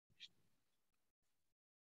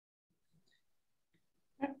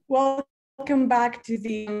Welcome back to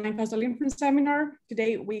the online causal inference seminar.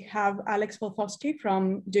 Today we have Alex Volfovsky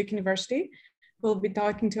from Duke University, who will be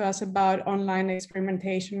talking to us about online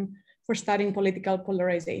experimentation for studying political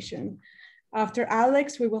polarization. After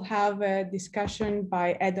Alex, we will have a discussion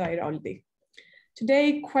by Airoldi.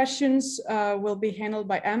 Today, questions will be handled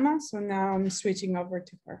by Emma, so now I'm switching over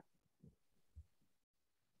to her.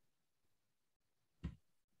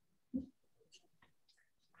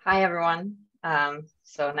 Hi, everyone.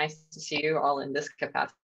 So nice to see you all in this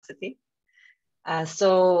capacity.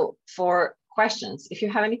 So for questions, if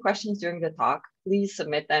you have any questions during the talk, please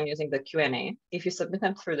submit them using the Q&A. If you submit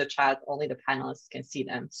them through the chat, only the panelists can see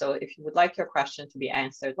them. So if you would like your question to be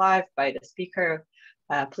answered live by the speaker,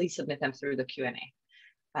 please submit them through the Q&A.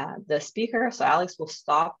 The speaker, so Alex, will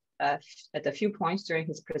stop at a few points during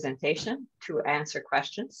his presentation to answer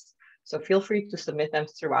questions. So feel free to submit them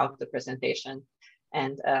throughout the presentation.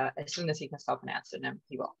 And as soon as he can stop and answer them,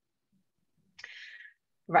 he will.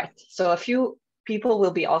 Right, so a few people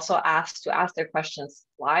will be also asked to ask their questions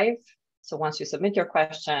live. So once you submit your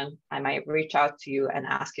question, I might reach out to you and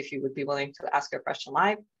ask if you would be willing to ask your question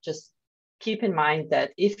live. Just keep in mind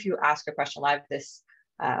that if you ask a question live, this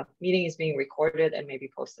meeting is being recorded and may be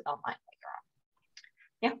posted online later on.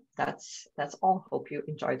 Yeah, that's all. Hope you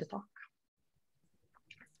enjoy the talk.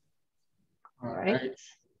 All right.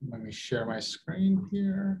 Let me share my screen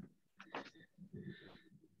here.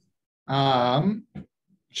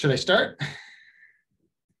 Should I start?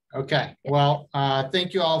 Okay, well,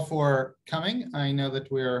 thank you all for coming. I know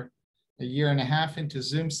that we're a year and a half into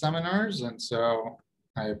Zoom seminars, and so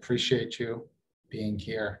I appreciate you being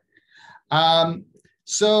here. I'll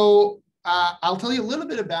tell you a little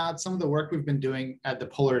bit about some of the work we've been doing at the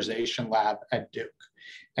Polarization Lab at Duke.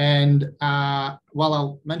 And while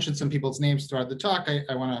I'll mention some people's names throughout the talk,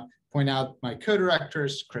 I want to point out my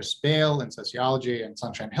co-directors, Chris Bale in sociology and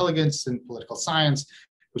Sunshine Hilligans in political science,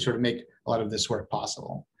 who sort of make a lot of this work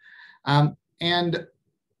possible. And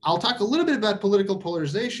I'll talk a little bit about political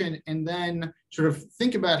polarization and then sort of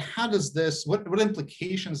think about how does this, what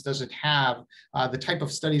implications does it have, the type of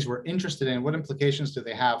studies we're interested in, what implications do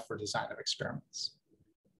they have for design of experiments?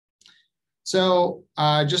 So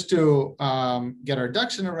just to get our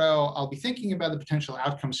ducks in a row, I'll be thinking about the potential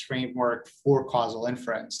outcomes framework for causal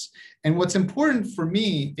inference. And what's important for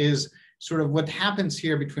me is sort of what happens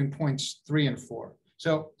here between points 3 and 4.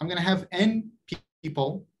 So I'm going to have n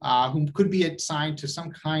people who could be assigned to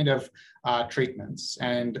some kind of treatments.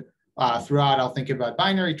 And throughout, I'll think about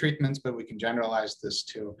binary treatments, but we can generalize this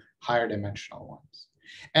to higher dimensional ones.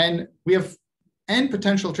 And we have n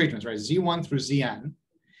potential treatments, right? Z1 through Zn.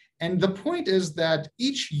 And the point is that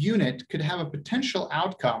each unit could have a potential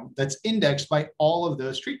outcome that's indexed by all of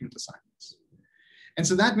those treatment assignments. And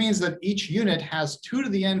so that means that each unit has 2 to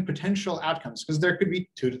the n potential outcomes, because there could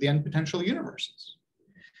be 2 to the n potential universes.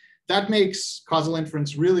 That makes causal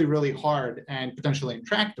inference really, really hard and potentially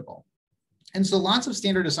intractable. And so lots of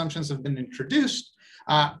standard assumptions have been introduced.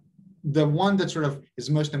 The one that sort of is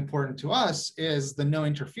most important to us is the no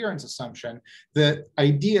interference assumption, the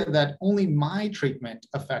idea that only my treatment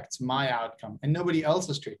affects my outcome and nobody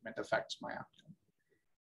else's treatment affects my outcome.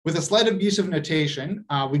 With a slight abuse of notation,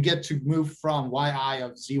 we get to move from yi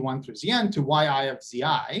of z1 through zn to yi of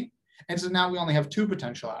zi. And so now we only have 2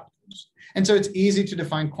 potential outcomes. And so it's easy to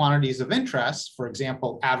define quantities of interest, for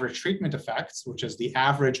example, average treatment effects, which is the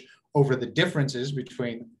average over the differences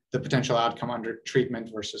between the potential outcome under treatment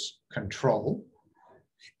versus control.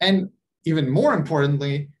 And even more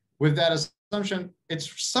importantly, with that assumption,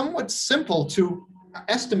 it's somewhat simple to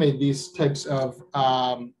estimate these types of,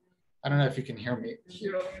 I don't know if you can hear me.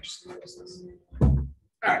 Here, let me just close this. All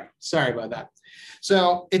right, sorry about that.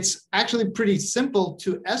 So it's actually pretty simple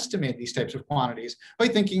to estimate these types of quantities by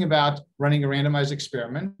thinking about running a randomized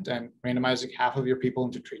experiment and randomizing half of your people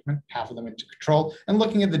into treatment, half of them into control, and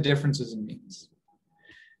looking at the differences in means.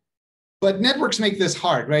 But networks make this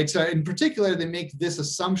hard, right? So in particular, they make this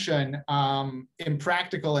assumption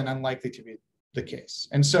impractical and unlikely to be the case.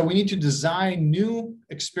 And so we need to design new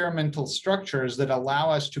experimental structures that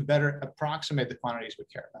allow us to better approximate the quantities we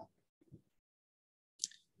care about.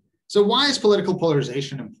 So why is political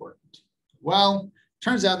polarization important? Well,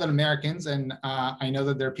 turns out that Americans, and I know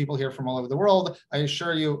that there are people here from all over the world, I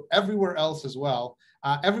assure you everywhere else as well,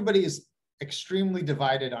 everybody is extremely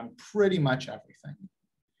divided on pretty much everything.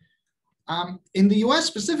 In the US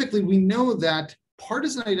specifically, we know that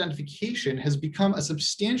partisan identification has become a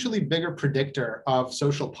substantially bigger predictor of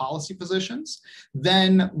social policy positions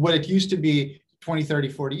than what it used to be 20, 30,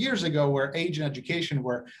 40 years ago, where age and education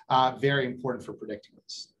were very important for predicting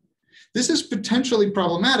this. This is potentially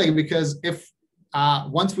problematic because if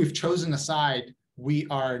once we've chosen a side, we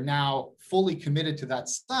are now fully committed to that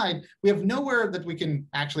side, we have nowhere that we can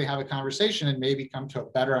actually have a conversation and maybe come to a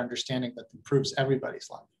better understanding that improves everybody's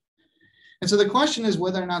life. And so the question is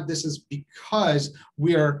whether or not this is because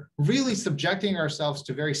we are really subjecting ourselves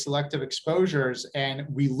to very selective exposures and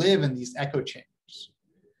we live in these echo chambers.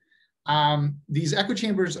 These echo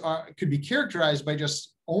chambers could be characterized by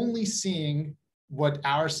just only seeing what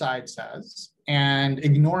our side says and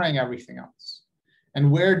ignoring everything else. And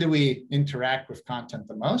where do we interact with content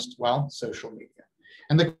the most? Well, social media.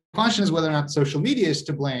 And the question is whether or not social media is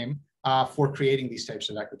to blame for creating these types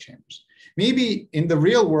of echo chambers. Maybe in the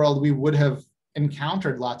real world, we would have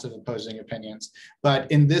encountered lots of opposing opinions, but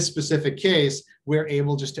in this specific case, we're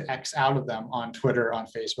able just to X out of them on Twitter, on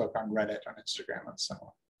Facebook, on Reddit, on Instagram, and so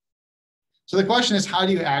on. So the question is, how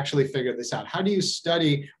do you actually figure this out? How do you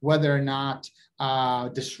study whether or not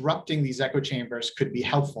disrupting these echo chambers could be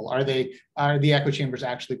helpful? Are the echo chambers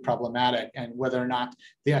actually problematic, and whether or not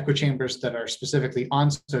the echo chambers that are specifically on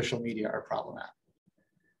social media are problematic?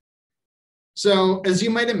 So as you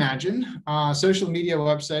might imagine, social media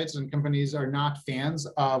websites and companies are not fans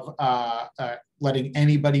of letting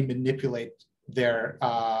anybody manipulate their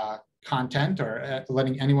content or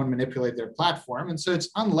letting anyone manipulate their platform. And so it's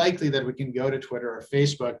unlikely that we can go to Twitter or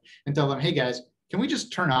Facebook and tell them, hey guys, can we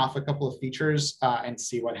just turn off a couple of features and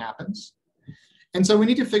see what happens? And so we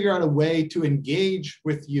need to figure out a way to engage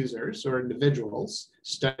with users or individuals,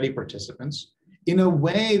 study participants, in a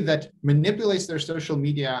way that manipulates their social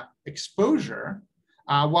media exposure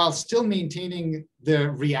while still maintaining the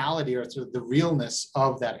reality or sort of the realness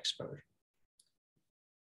of that exposure.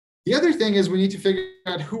 The other thing is we need to figure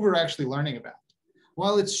out who we're actually learning about.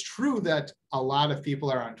 While it's true that a lot of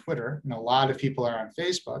people are on Twitter and a lot of people are on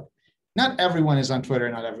Facebook, not everyone is on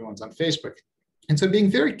Twitter, not everyone's on Facebook. And so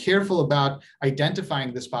being very careful about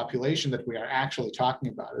identifying this population that we are actually talking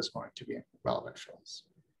about is going to be relevant for us.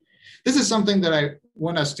 This is something that I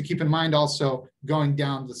want us to keep in mind also going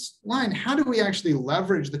down this line. How do we actually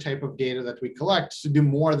leverage the type of data that we collect to do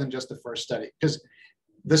more than just the first study? Because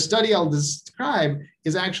the study I'll describe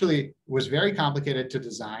was very complicated to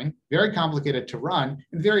design, very complicated to run,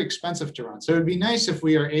 and very expensive to run. So it'd be nice if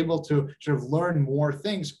we are able to sort of learn more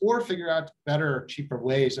things or figure out better, cheaper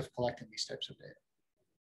ways of collecting these types of data.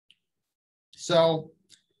 So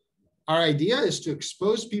our idea is to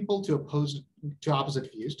expose people to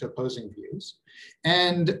opposite views, to opposing views,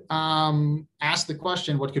 and ask the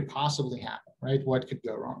question, what could possibly happen, right? What could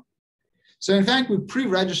go wrong? So in fact, we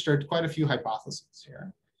pre-registered quite a few hypotheses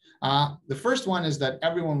here. The first one is that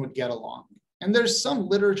everyone would get along. And there's some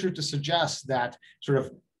literature to suggest that sort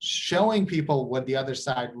of showing people what the other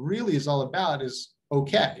side really is all about is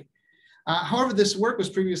okay. However, this work was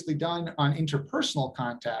previously done on interpersonal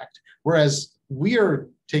contact, whereas we are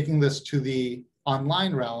taking this to the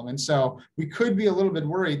online realm. And so we could be a little bit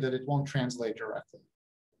worried that it won't translate directly.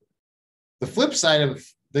 The flip side of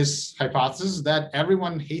this hypothesis is that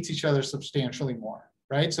everyone hates each other substantially more,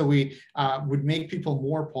 right? So we would make people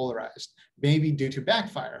more polarized, maybe due to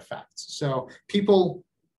backfire effects. So people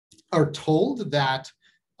are told that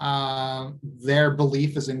their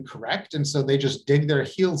belief is incorrect, and so they just dig their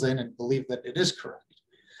heels in and believe that it is correct.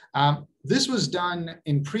 This was done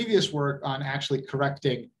in previous work on actually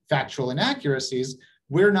correcting factual inaccuracies.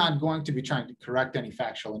 We're not going to be trying to correct any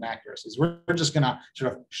factual inaccuracies. We're just going to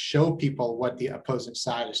sort of show people what the opposing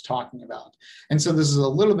side is talking about. And so this is a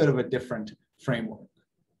little bit of a different framework.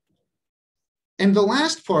 And the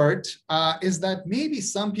last part is that maybe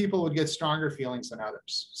some people would get stronger feelings than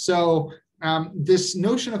others. So this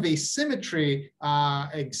notion of asymmetry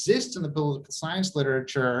exists in the political science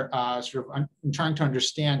literature, sort of trying to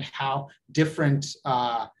understand how different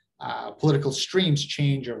political streams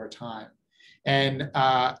change over time. And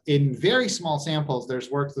in very small samples,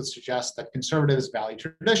 there's work that suggests that conservatives value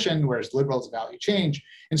tradition, whereas liberals value change.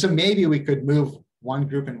 And so maybe we could move one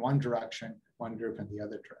group in one direction, one group in the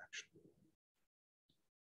other direction.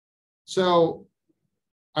 So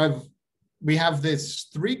we have these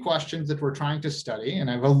three questions that we're trying to study,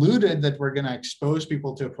 and I've alluded that we're going to expose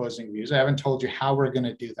people to opposing views. I haven't told you how we're going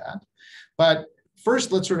to do that. But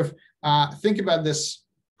first, let's sort of think about this,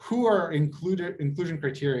 who are inclusion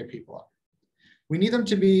criteria people are. We need them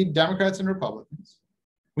to be Democrats and Republicans.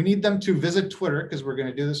 We need them to visit Twitter, because we're going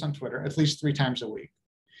to do this on Twitter, at least 3 times a week.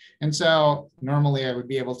 And so normally I would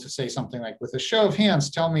be able to say something like, with a show of hands,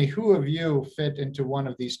 tell me who of you fit into one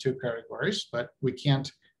of these 2 categories, but we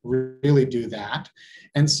can't really do that.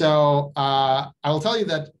 And so I will tell you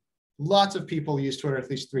that lots of people use Twitter at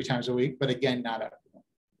least 3 times a week, but again, not everyone.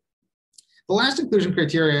 The last inclusion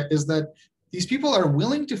criteria is that these people are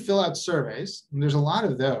willing to fill out surveys, and there's a lot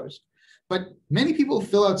of those, but many people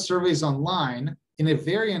fill out surveys online in a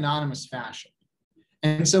very anonymous fashion.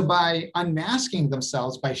 And so by unmasking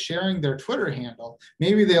themselves, by sharing their Twitter handle,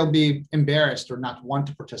 maybe they'll be embarrassed or not want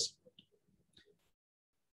to participate.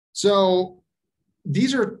 So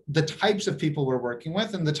these are the types of people we're working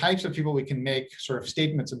with and the types of people we can make sort of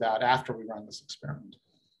statements about after we run this experiment.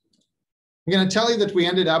 I'm going to tell you that we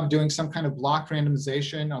ended up doing some kind of block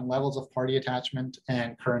randomization on levels of party attachment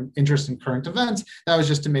and current interest in current events. That was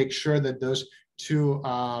just to make sure that those two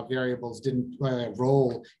variables didn't play a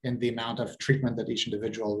role in the amount of treatment that each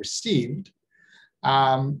individual received.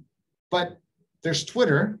 But there's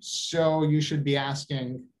Twitter, so you should be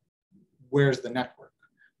asking, where's the network,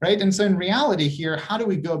 right? And so in reality here, how do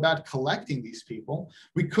we go about collecting these people?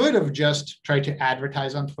 We could have just tried to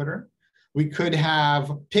advertise on Twitter. We could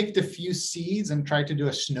have picked a few seeds and tried to do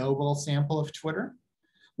a snowball sample of Twitter.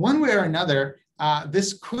 One way or another,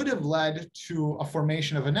 this could have led to a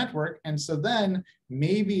formation of a network. And so then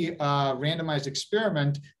maybe a randomized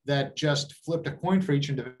experiment that just flipped a coin for each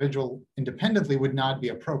individual independently would not be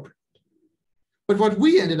appropriate. But what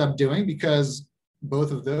we ended up doing, because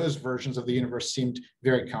both of those versions of the universe seemed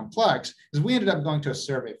very complex, is we ended up going to a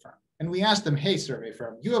survey firm. And we asked them, hey, survey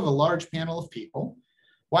firm, you have a large panel of people.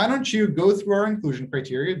 Why don't you go through our inclusion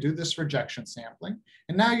criteria, do this rejection sampling,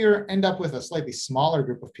 and now you end up with a slightly smaller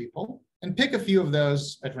group of people, and pick a few of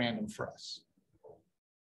those at random for us.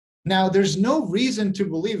 Now, there's no reason to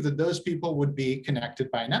believe that those people would be connected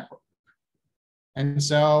by a network. And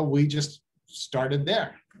so we just started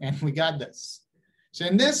there, and we got this. So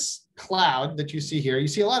in this cloud that you see here, you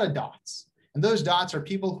see a lot of dots. And those dots are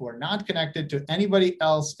people who are not connected to anybody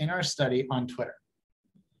else in our study on Twitter.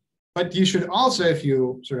 But you should also, if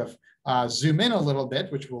you sort of zoom in a little bit,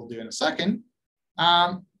 which we'll do in a second,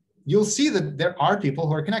 you'll see that there are people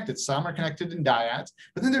who are connected. Some are connected in dyads,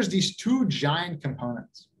 but then there's these two giant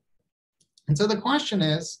components. And so the question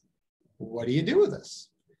is, what do you do with this?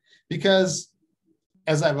 Because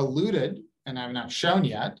as I've alluded, and I've not shown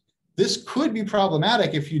yet, this could be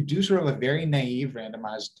problematic if you do sort of a very naive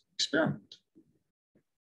randomized experiment.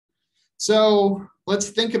 So let's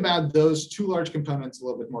think about those two large components a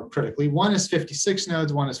little bit more critically. One is 56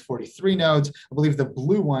 nodes, one is 43 nodes. I believe the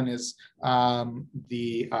blue one is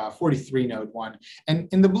the 43 node one. And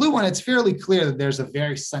in the blue one, it's fairly clear that there's a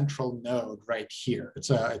very central node right here.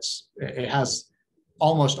 It has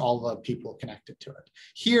almost all the people connected to it.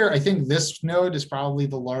 Here, I think this node is probably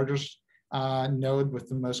the largest node with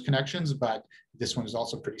the most connections, but this one is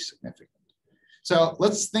also pretty significant. So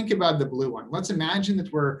let's think about the blue one. Let's imagine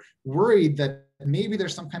that we're worried that maybe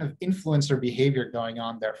there's some kind of influencer behavior going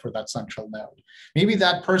on there for that central node. Maybe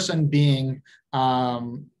that person being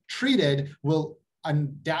treated will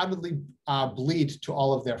undoubtedly bleed to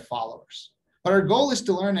all of their followers. But our goal is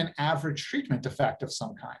to learn an average treatment effect of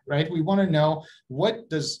some kind, right? We want to know, what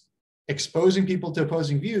does exposing people to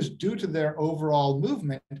opposing views do to their overall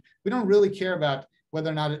movement? We don't really care about whether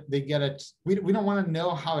or not they get it. We don't want to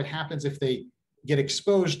know how it happens if they get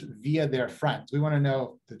exposed via their friends. We want to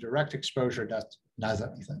know if the direct exposure does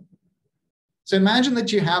anything. So imagine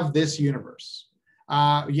that you have this universe.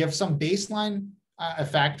 You have some baseline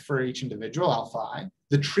effect for each individual, alpha I.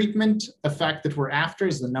 The treatment effect that we're after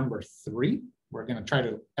is the number 3. We're going to try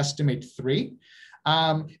to estimate 3.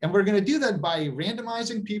 And we're going to do that by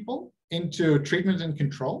randomizing people into treatment and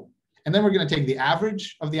control. And then we're going to take the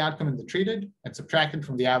average of the outcome in the treated and subtract it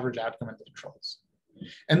from the average outcome in the controls.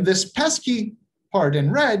 And this pesky part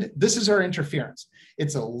in red, this is our interference.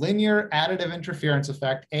 It's a linear additive interference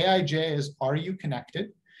effect. Aij is, are you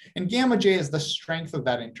connected? And gamma j is the strength of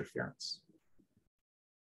that interference.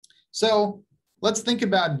 So let's think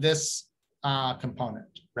about this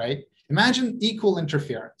component, right? Imagine equal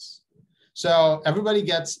interference. So everybody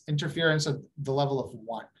gets interference at the level of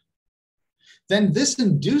 1. Then this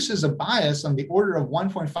induces a bias on the order of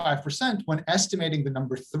 1.5% when estimating the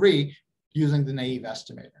number 3 using the naive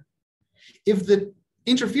estimator. If the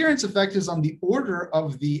interference effect is on the order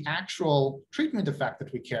of the actual treatment effect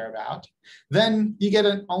that we care about, then you get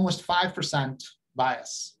an almost 5%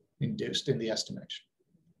 bias induced in the estimation.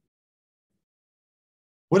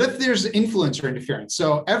 What if there's influencer interference?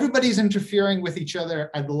 So everybody's interfering with each other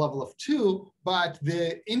at the level of 2, but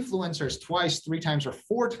the influencer is 2, 3 times, or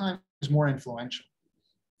 4 times more influential.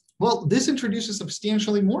 Well, this introduces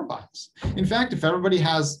substantially more bias. In fact, if everybody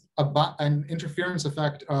has an interference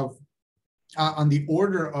effect of on the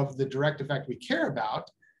order of the direct effect we care about,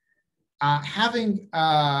 having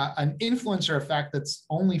an influencer effect that's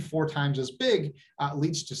only 4 times as big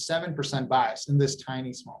leads to 7% bias in this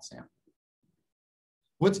tiny small sample.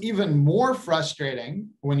 What's even more frustrating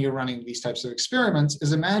when you're running these types of experiments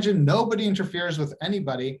is, imagine nobody interferes with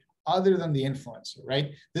anybody other than the influencer,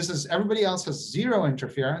 right? This is, everybody else has zero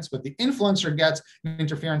interference, but the influencer gets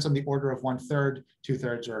interference on the order of 1/3,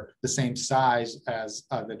 2/3, or the same size as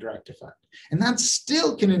the direct effect. And that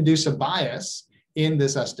still can induce a bias in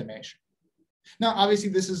this estimation. Now, obviously,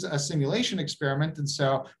 this is a simulation experiment, and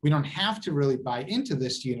so we don't have to really buy into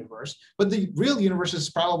this universe, but the real universe is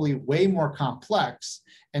probably way more complex.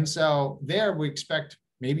 And so there we expect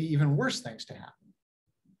maybe even worse things to happen.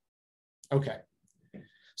 Okay,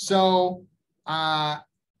 so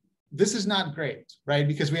this is not great, right?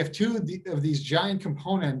 Because we have two of these giant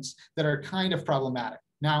components that are kind of problematic.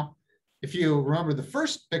 Now, if you remember the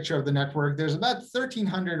first picture of the network, there's about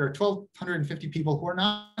 1,300 or 1,250 people who are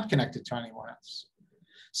not connected to anyone else.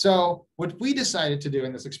 So what we decided to do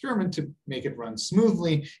in this experiment to make it run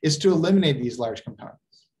smoothly is to eliminate these large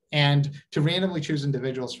components and to randomly choose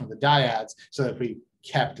individuals from the dyads so that we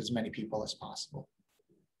kept as many people as possible.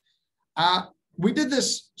 We did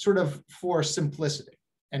this sort of for simplicity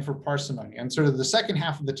and for parsimony. And sort of the second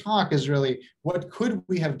half of the talk is really what could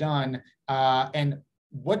we have done and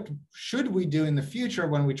what should we do in the future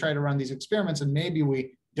when we try to run these experiments and maybe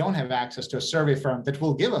we don't have access to a survey firm that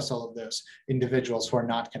will give us all of those individuals who are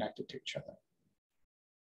not connected to each other.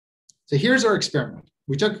 So here's our experiment.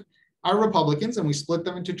 We took our Republicans and we split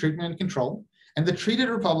them into treatment and control. And the treated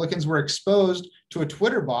Republicans were exposed to a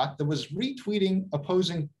Twitter bot that was retweeting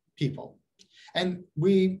opposing people. And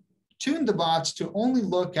we tuned the bots to only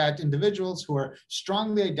look at individuals who are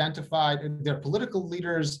strongly identified, their political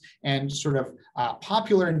leaders and sort of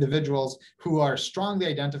popular individuals who are strongly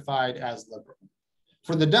identified as liberal.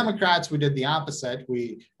 For the Democrats, we did the opposite.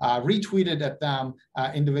 We retweeted at them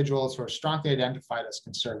individuals who are strongly identified as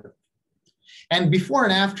conservative. And before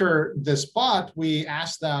and after this bot, we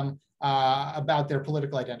asked them about their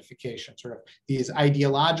political identification, sort of these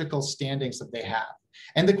ideological standings that they have.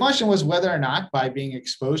 And the question was whether or not, by being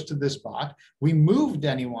exposed to this bot, we moved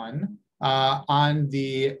anyone on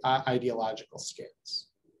the ideological scales.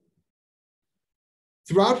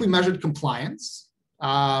 Throughout, we measured compliance.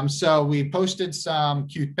 So we posted some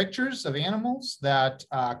cute pictures of animals that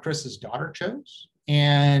Chris's daughter chose.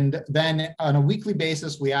 And then on a weekly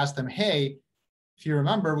basis, we asked them, hey, if you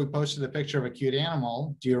remember, we posted a picture of a cute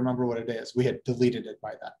animal. Do you remember what it is? We had deleted it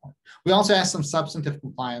by that point. We also asked some substantive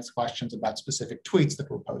compliance questions about specific tweets that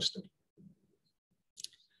were posted.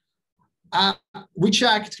 We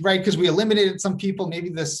checked, right, because we eliminated some people. Maybe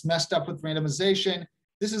this messed up with randomization.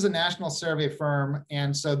 This is a national survey firm,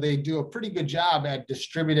 and so they do a pretty good job at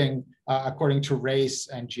distributing according to race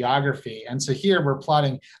and geography. And so here we're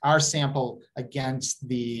plotting our sample against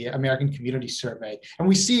the American Community Survey. And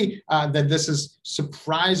we see that this is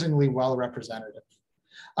surprisingly well representative.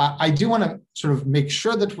 I do want to sort of make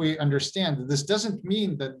sure that we understand that this doesn't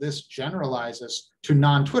mean that this generalizes to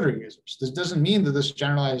non-Twitter users. This doesn't mean that this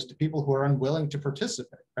generalizes to people who are unwilling to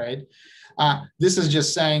participate, right? This is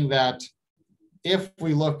just saying that if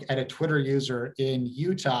we look at a Twitter user in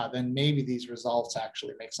Utah, then maybe these results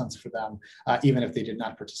actually make sense for them, even if they did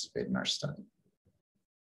not participate in our study.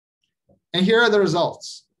 And here are the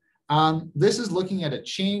results. This is looking at a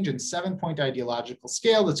change in 7-point ideological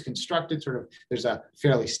scale that's constructed sort of, there's a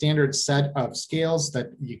fairly standard set of scales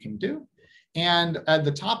that you can do. And at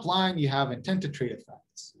the top line, you have intent to treat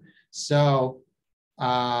effects. So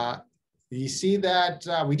you see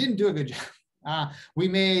that we didn't do a good job. We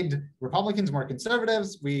made Republicans more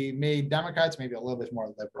conservatives. We made Democrats maybe a little bit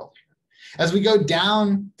more liberal. As we go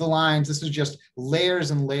down the lines, this is just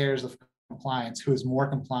layers and layers of compliance, who is more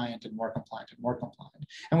compliant and more compliant and more compliant.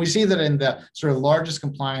 And we see that in the sort of largest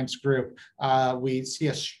compliance group, we see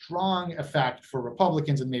a strong effect for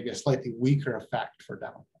Republicans and maybe a slightly weaker effect for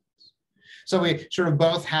Democrats. So we sort of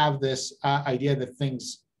both have this idea that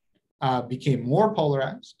things became more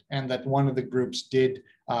polarized and that one of the groups did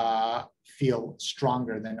feel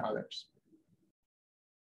stronger than others.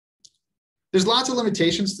 There's lots of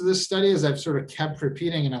limitations to this study, as I've sort of kept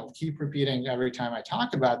repeating, and I'll keep repeating every time I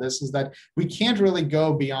talk about this, is that we can't really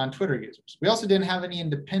go beyond Twitter users. We also didn't have any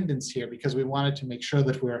independence here because we wanted to make sure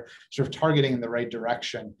that we're sort of targeting in the right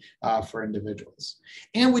direction for individuals.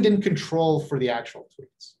 And we didn't control for the actual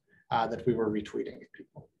tweets that we were retweeting at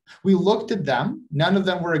people. We looked at them, none of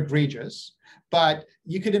them were egregious, but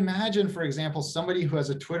you could imagine, for example, somebody who has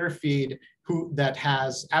a Twitter feed that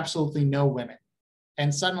has absolutely no women,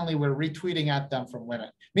 and suddenly we're retweeting at them from women.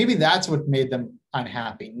 Maybe that's what made them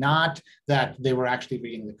unhappy, not that they were actually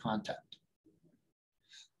reading the content.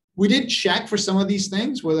 We did check for some of these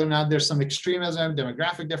things, whether or not there's some extremism,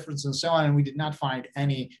 demographic difference, and so on, and we did not find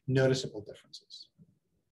any noticeable differences.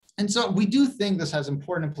 And so we do think this has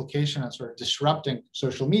important implication on sort of disrupting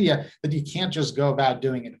social media, that you can't just go about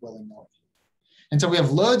doing it willy-nilly. And so we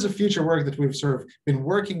have loads of future work that we've sort of been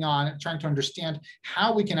working on, trying to understand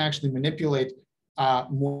how we can actually manipulate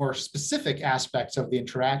more specific aspects of the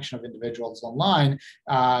interaction of individuals online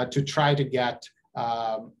to try to get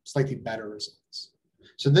slightly better results.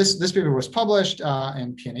 So this paper was published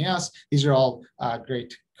in PNAS. These are all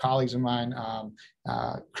great colleagues of mine.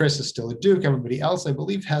 Chris is still at Duke. Everybody else, I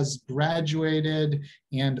believe, has graduated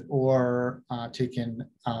and or taken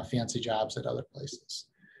fancy jobs at other places.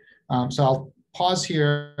 So I'll pause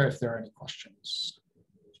here if there are any questions.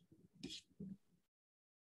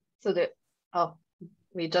 So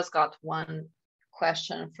we just got one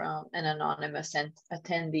question from an anonymous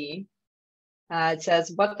attendee. It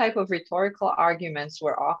says, what type of rhetorical arguments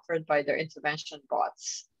were offered by their intervention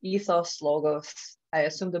bots? Ethos, logos. I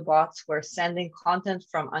assume the bots were sending content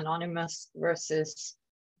from anonymous versus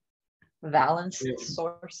valenced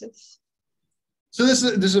sources. So this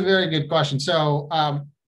is a very good question. So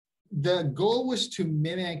the goal was to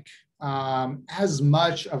mimic as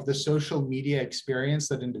much of the social media experience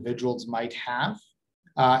that individuals might have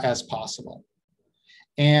as possible.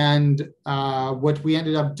 And what we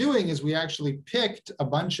ended up doing is we actually picked a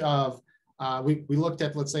bunch of, we looked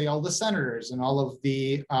at, let's say, all the senators and all of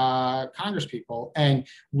the Congress people, and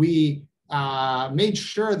we made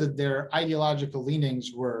sure that their ideological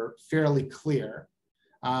leanings were fairly clear.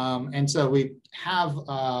 And so we have,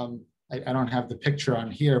 I don't have the picture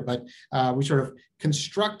on here, but we sort of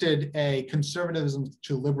constructed a conservatism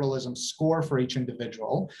to liberalism score for each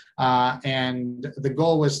individual. And the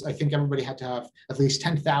goal was, I think everybody had to have at least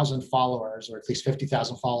 10,000 followers or at least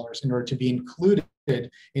 50,000 followers in order to be included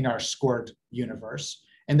in our scored universe.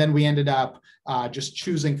 And then we ended up just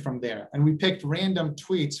choosing from there. And we picked random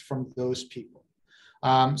tweets from those people.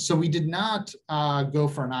 So we did not go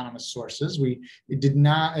for anonymous sources. We did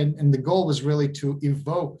not, and the goal was really to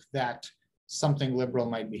evoke that something liberal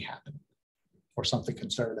might be happening or something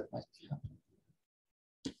conservative might be happening.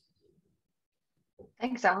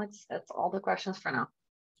 Thanks, Alex. That's all the questions for now.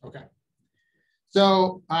 Okay.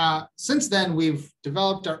 So since then, we've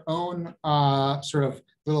developed our own sort of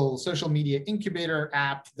little social media incubator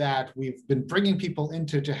app that we've been bringing people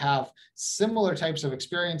into to have similar types of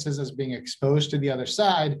experiences as being exposed to the other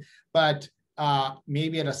side, but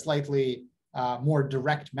maybe at a slightly more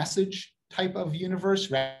direct message type of universe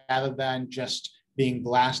rather than just being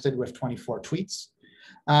blasted with 24 tweets.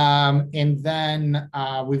 And then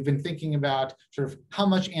we've been thinking about sort of how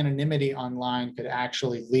much anonymity online could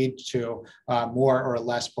actually lead to more or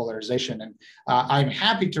less polarization. And I'm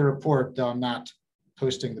happy to report, though I'm not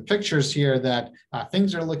posting the pictures here, that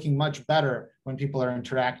things are looking much better when people are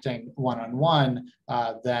interacting one-on-one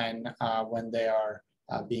than when they are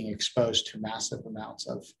being exposed to massive amounts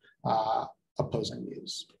of opposing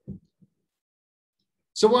views.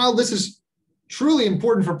 So while this is truly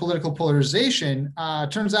important for political polarization,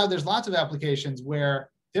 turns out there's lots of applications where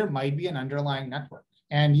there might be an underlying network,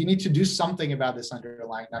 and you need to do something about this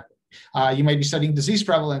underlying network. You might be studying disease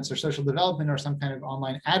prevalence or social development or some kind of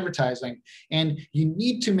online advertising, and you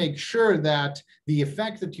need to make sure that the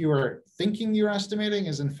effect that you are thinking you're estimating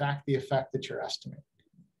is in fact the effect that you're estimating.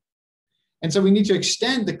 And so we need to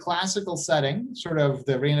extend the classical setting, sort of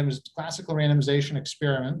the classical randomization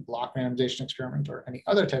experiment, block randomization experiment, or any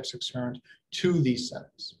other types of experiment to these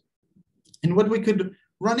settings. And what we could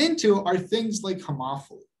run into are things like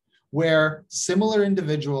homophily, where similar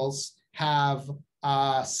individuals have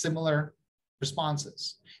similar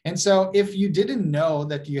responses. And so if you didn't know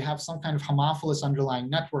that you have some kind of homophilous underlying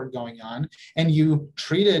network going on, and you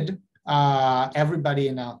treated everybody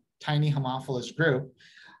in a tiny homophilous group,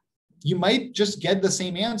 you might just get the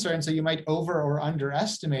same answer, and so you might over or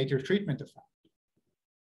underestimate your treatment effect.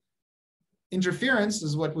 Interference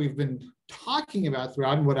is what we've been talking about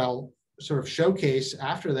throughout, and what I'll sort of showcase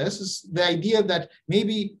after this is the idea that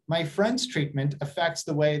maybe my friend's treatment affects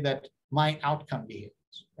the way that my outcome behaves,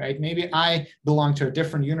 right? Maybe I belong to a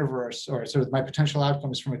different universe, or sort of my potential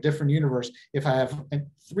outcome is from a different universe if I have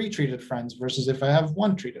 3 treated friends versus if I have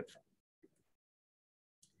 1 treated friend.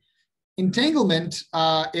 Entanglement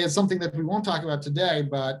is something that we won't talk about today,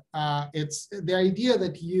 but it's the idea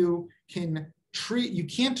that you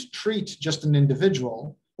can't treat just an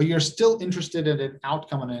individual, but you're still interested in an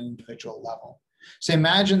outcome on an individual level. So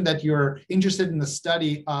imagine that you're interested in the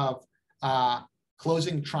study of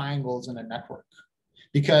closing triangles in a network,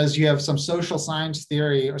 because you have some social science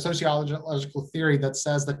theory or sociological theory that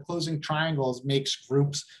says that closing triangles makes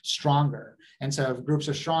groups stronger. And so if groups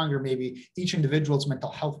are stronger, maybe each individual's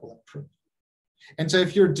mental health will improve. And so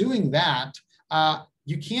if you're doing that,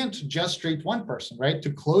 you can't just treat one person, right?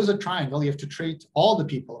 To close a triangle, you have to treat all the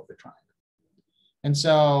people of the triangle. And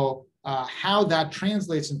so how that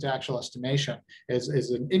translates into actual estimation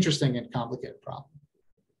is an interesting and complicated problem.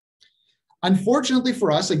 Unfortunately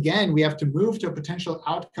for us, again, we have to move to a potential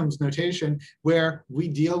outcomes notation where we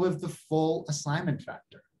deal with the full assignment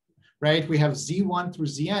factor, right? We have Z1 through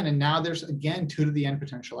Zn, and now there's, again, 2 to the n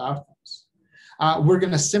potential outcomes. We're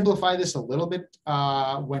going to simplify this a little bit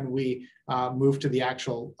when we move to the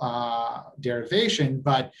actual derivation,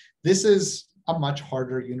 but this is a much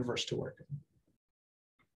harder universe to work in.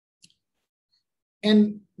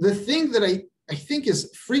 And the thing that I think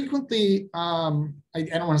is frequently, I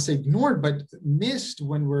don't want to say ignored, but missed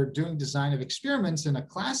when we're doing design of experiments in a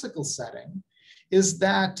classical setting is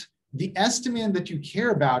that the estimand that you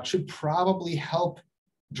care about should probably help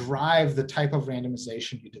drive the type of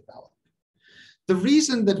randomization you develop. The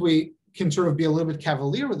reason that we can sort of be a little bit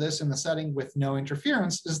cavalier with this in the setting with no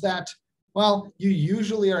interference is that, well, you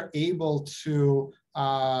usually are able to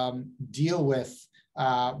deal with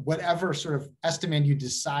whatever sort of estimand you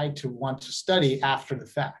decide to want to study after the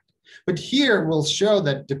fact. But here we'll show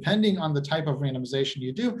that depending on the type of randomization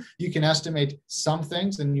you do, you can estimate some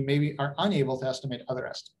things and you maybe are unable to estimate other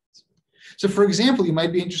estimates. So for example, you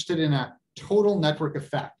might be interested in a total network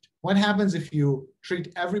effect. What happens if you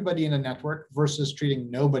treat everybody in a network versus treating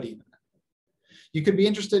nobody in a network? You could be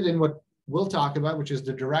interested in what we'll talk about, which is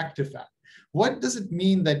the direct effect. What does it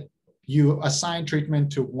mean that you assign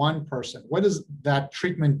treatment to one person? What does that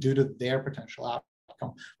treatment do to their potential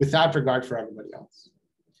outcome without regard for everybody else?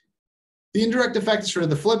 The indirect effect is sort of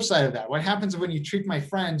the flip side of that. What happens when you treat my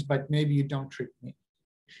friends, but maybe you don't treat me?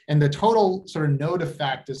 And the total sort of node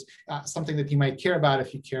effect is something that you might care about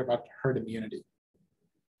if you care about herd immunity.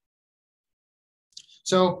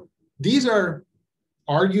 So these are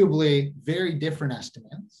arguably very different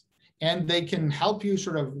estimates, and they can help you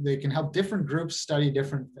they can help different groups study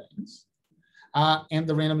different things. And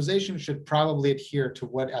the randomization should probably adhere to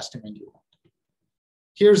what estimate you want.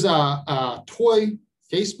 Here's a toy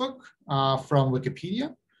Facebook from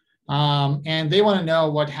Wikipedia. And they want to know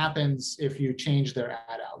what happens if you change their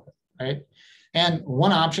ad algorithm, right? And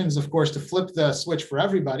one option is, of course, to flip the switch for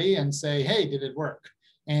everybody and say, hey, did it work?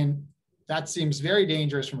 And that seems very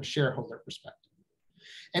dangerous from a shareholder perspective.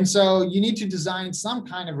 And so you need to design some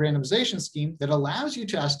kind of randomization scheme that allows you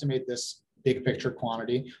to estimate this big picture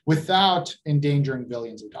quantity without endangering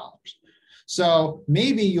billions of dollars. So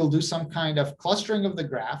maybe you'll do some kind of clustering of the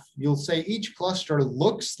graph. You'll say each cluster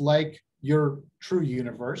looks like your true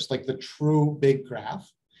universe, like the true big graph.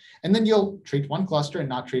 And then you'll treat one cluster and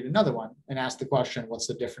not treat another one and ask the question, what's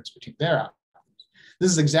the difference between their outcomes?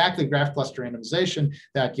 This is exactly graph cluster randomization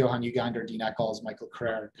that Johan Ugander, Dean Eccles, Michael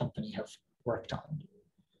Carrera and company have worked on.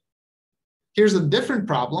 Here's a different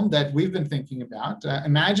problem that we've been thinking about.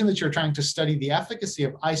 Imagine that you're trying to study the efficacy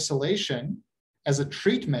of isolation as a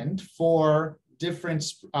treatment for different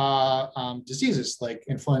diseases like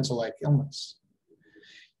influenza-like illness.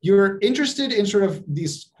 You're interested in sort of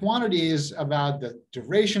these quantities about the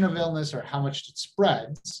duration of illness or how much it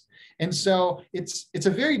spreads. And so it's a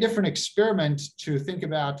very different experiment to think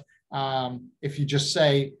about if you just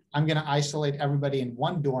say, I'm going to isolate everybody in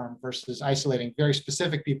one dorm versus isolating very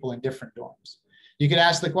specific people in different dorms. You could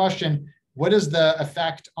ask the question, what is the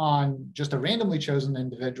effect on just a randomly chosen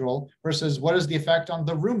individual versus what is the effect on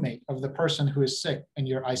the roommate of the person who is sick and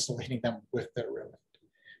you're isolating them with their roommate,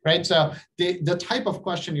 right? So the type of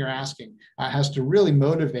question you're asking has to really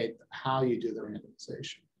motivate how you do the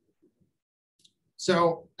randomization.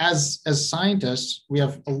 So as scientists, we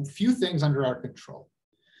have a few things under our control.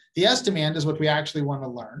 The estimand is what we actually want to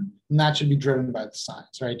learn, and that should be driven by the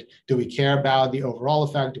science, right? Do we care about the overall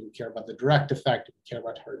effect? Do we care about the direct effect? Do we care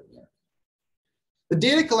about herd immunity? The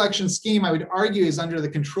data collection scheme, I would argue, is under the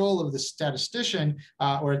control of the statistician,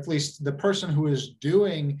 or at least the person who is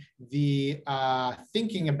doing the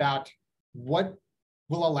thinking about what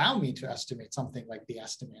will allow me to estimate something like the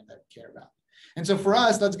estimand that I care about. And so for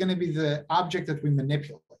us, that's going to be the object that we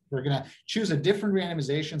manipulate. We're going to choose a different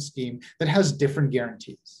randomization scheme that has different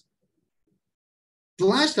guarantees. The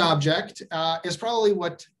last object is probably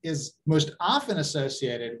what is most often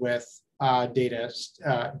associated with data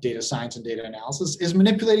science and data analysis, is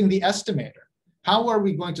manipulating the estimator. How are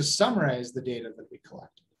we going to summarize the data that we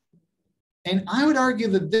collect? And I would argue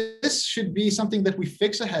that this should be something that we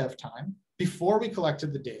fix ahead of time before we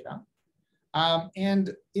collected the data.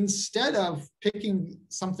 And instead of picking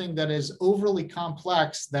something that is overly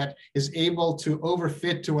complex, that is able to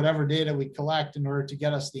overfit to whatever data we collect in order to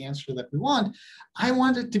get us the answer that we want, I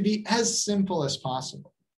want it to be as simple as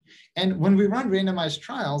possible. And when we run randomized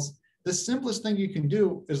trials, the simplest thing you can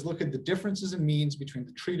do is look at the differences in means between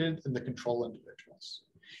the treated and the control individuals.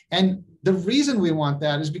 And the reason we want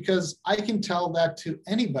that is because I can tell that to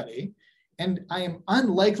anybody, and I am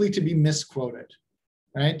unlikely to be misquoted,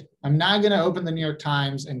 right? I'm not going to open the New York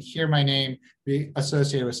Times and hear my name be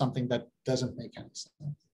associated with something that doesn't make any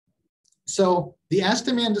sense. So the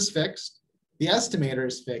estimand is fixed, the estimator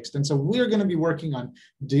is fixed, and so we're going to be working on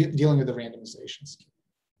dealing with the randomization scheme.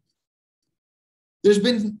 There's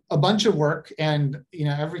been a bunch of work, and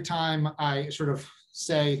every time I sort of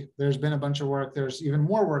say there's been a bunch of work, there's even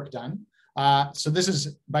more work done. So this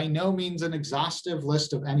is by no means an exhaustive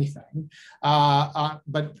list of anything,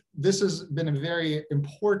 but this has been a very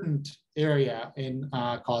important area in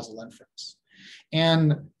causal inference.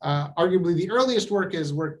 And arguably the earliest work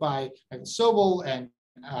is work by Sobel and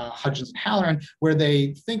Hudgens and Halloran, where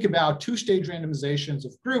they think about two-stage randomizations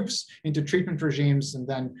of groups into treatment regimes and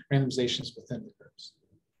then randomizations within the groups.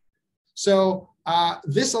 So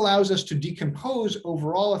this allows us to decompose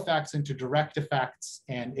overall effects into direct effects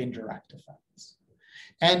and indirect effects.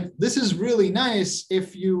 And this is really nice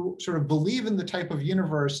if you sort of believe in the type of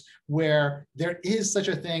universe where there is such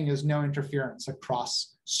a thing as no interference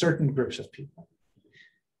across certain groups of people.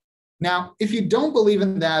 Now, if you don't believe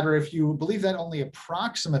in that, or if you believe that only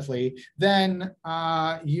approximately, then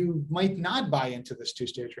you might not buy into this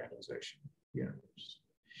two-stage randomization universe.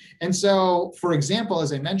 And so, for example,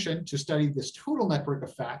 as I mentioned, to study this total network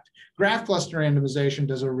effect, graph cluster randomization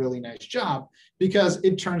does a really nice job, because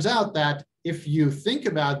it turns out that if you think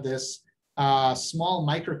about this small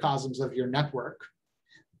microcosms of your network,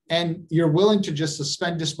 and you're willing to just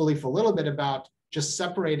suspend disbelief a little bit about just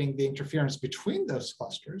separating the interference between those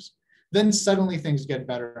clusters, then suddenly things get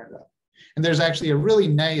better and better. And there's actually a really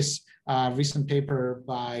nice recent paper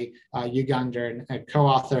by Ugander and a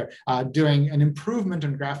co-author doing an improvement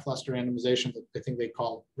in graph cluster randomization that I think they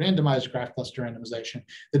call randomized graph cluster randomization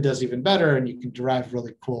that does even better, and you can derive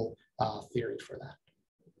really cool theory for that.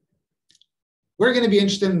 We're going to be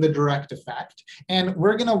interested in the direct effect, and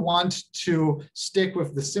we're going to want to stick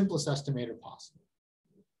with the simplest estimator possible.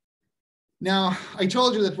 Now, I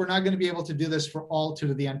told you that we're not going to be able to do this for all 2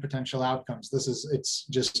 to the n potential outcomes. It's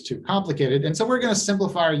just too complicated. And so we're going to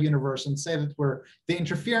simplify our universe and say that the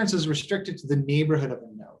interference is restricted to the neighborhood of a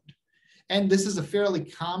node. And this is a fairly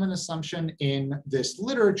common assumption in this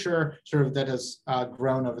literature, sort of that has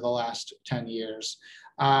grown over the last 10 years.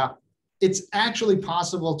 It's actually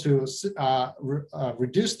possible to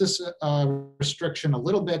reduce this restriction a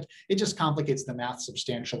little bit. It just complicates the math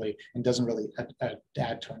substantially and doesn't really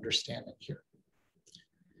add to understanding here.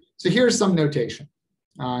 So here's some notation.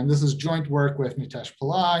 And this is joint work with Nitesh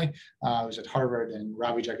Pillai, who's at Harvard, and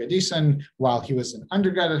Ravi Jagadisan while he was an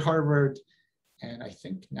undergrad at Harvard. And I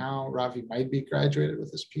think now Ravi might be graduated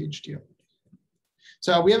with his PhD.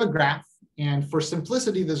 So we have a graph, and for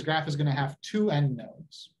simplicity, this graph is going to have 2 n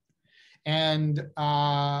nodes. And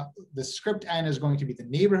the script n is going to be the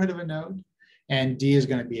neighborhood of a node, and d is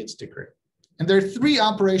going to be its degree. And there are 3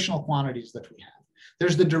 operational quantities that we have.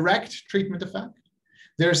 There's the direct treatment effect.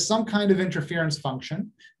 There's some kind of interference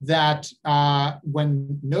function that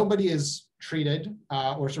when nobody is treated,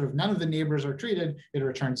 or sort of none of the neighbors are treated, it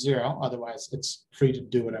returns 0. Otherwise, it's free to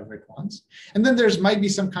do whatever it wants. And then there's might be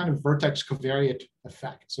some kind of vertex covariate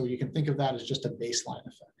effect. So you can think of that as just a baseline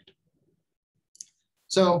effect.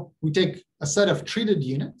 So we take a set of treated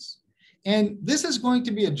units, and this is going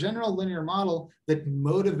to be a general linear model that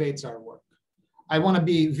motivates our work. I want to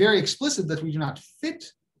be very explicit that we do not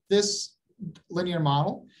fit this linear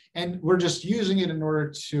model, and we're just using it in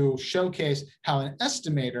order to showcase how an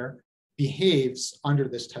estimator behaves under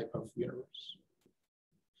this type of universe.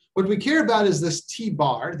 What we care about is this T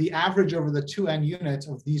bar, the average over the 2 n units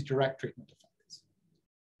of these direct treatment effects.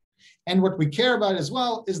 And what we care about as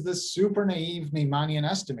well is this super naive Neymanian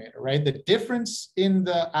estimator, right? The difference in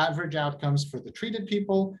the average outcomes for the treated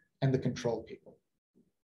people and the control people.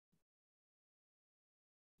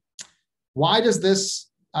 Why does this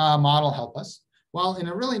model help us? Well, in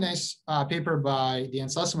a really nice paper by Dan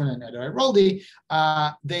Sussman and Airoldi,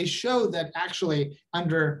 they show that actually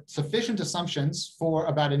under sufficient assumptions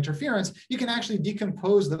about interference, you can actually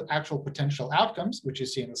decompose the actual potential outcomes, which you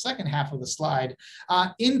see in the second half of the slide,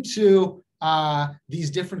 into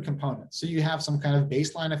these different components. So you have some kind of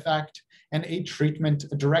baseline effect and a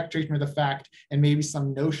direct treatment effect, and maybe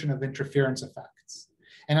some notion of interference effects.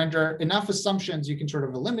 And under enough assumptions, you can sort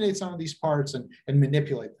of eliminate some of these parts and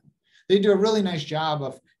manipulate them. They do a really nice job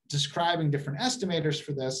of describing different estimators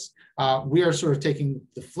for this. We are sort of taking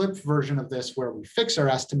the flipped version of this where we fix our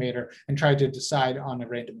estimator and try to decide on a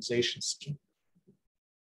randomization scheme.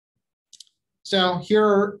 So here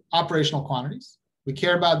are operational quantities. We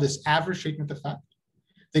care about this average treatment effect.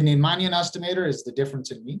 The Neymanian estimator is the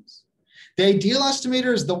difference in means. The ideal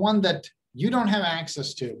estimator is the one that you don't have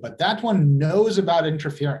access to, but that one knows about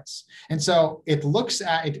interference. And so it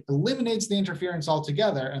eliminates the interference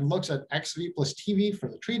altogether and looks at XV plus TV for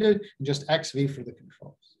the treated and just XV for the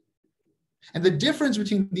controls. And the difference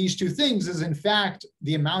between these two things is, in fact,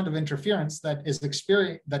 the amount of interference that is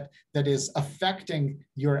that is affecting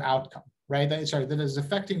your outcome, right? That is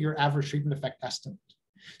affecting your average treatment effect estimate.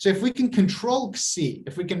 So if we can control Xi,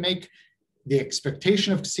 if we can make the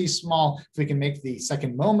expectation of Xi small, if we can make the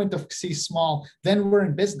second moment of Xi small, then we're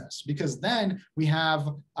in business, because then we have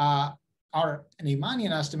our Riemannian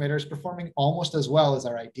estimators performing almost as well as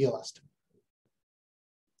our ideal estimator.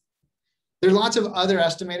 There are lots of other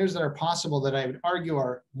estimators that are possible that I would argue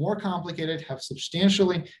are more complicated, have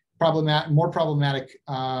substantially more problematic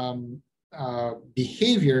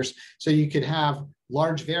behaviors. So you could have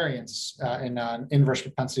large variance in an inverse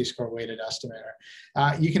propensity score weighted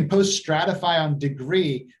estimator. You can post stratify on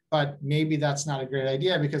degree, but maybe that's not a great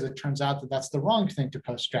idea because it turns out that that's the wrong thing to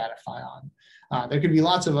post stratify on. There could be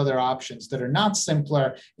lots of other options that are not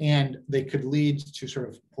simpler, and they could lead to sort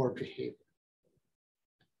of poor behavior.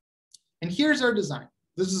 And here's our design.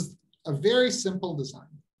 This is a very simple design.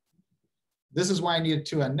 This is why I needed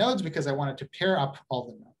 2 n nodes, because I wanted to pair up all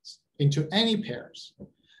the nodes into any pairs.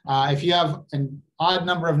 If you have an odd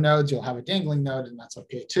number of nodes, you'll have a dangling node, and that's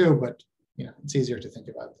okay too, but it's easier to think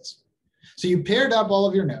about this. So you paired up all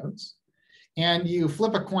of your nodes, and you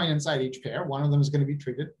flip a coin inside each pair. One of them is going to be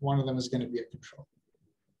treated, one of them is going to be a control.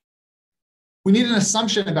 We need an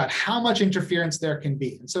assumption about how much interference there can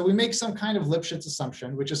be. And so we make some kind of Lipschitz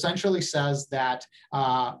assumption, which essentially says that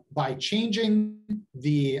by changing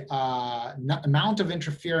the amount of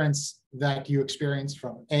interference that you experience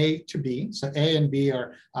from A to B, so A and B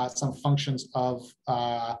are some functions of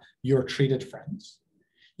your treated friends,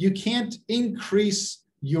 you can't increase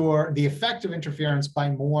the effect of interference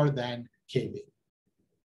by more than KB,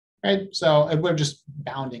 right? So we're just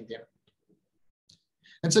bounding there.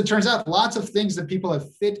 And so it turns out lots of things that people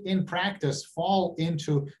have fit in practice fall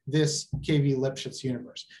into this KV Lipschitz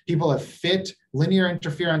universe. People have fit linear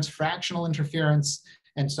interference, fractional interference,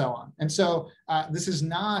 and so on. And so this is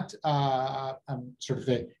not sort of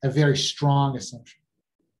a very strong assumption.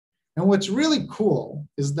 And what's really cool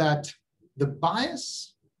is that the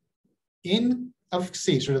bias of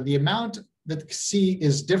Xi, sort of the amount that Xi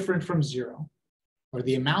is different from 0, or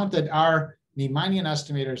the amount that our Riemannian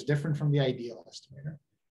estimator is different from the ideal estimator,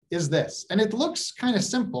 is this. And it looks kind of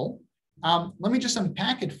simple. Let me just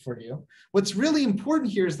unpack it for you. What's really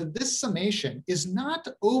important here is that this summation is not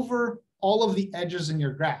over all of the edges in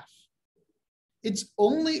your graph. It's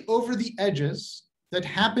only over the edges that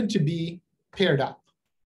happen to be paired up.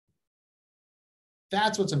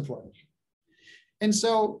 That's what's important. And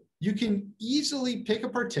so you can easily pick a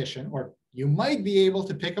partition, or you might be able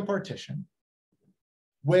to pick a partition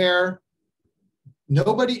where no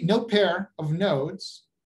pair of nodes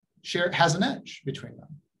has an edge between them,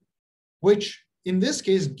 which in this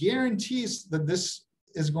case guarantees that this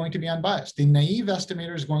is going to be unbiased. The naive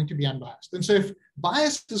estimator is going to be unbiased. And so if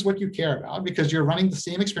bias is what you care about, because you're running the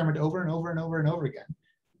same experiment over and over and over and over again,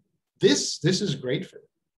 this is great for you.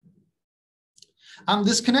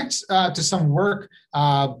 This connects to some work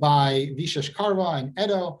by Vishesh Karwa and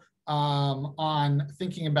Edo on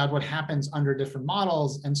thinking about what happens under different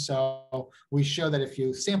models. And so we show that if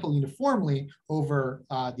you sample uniformly over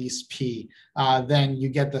these P, then you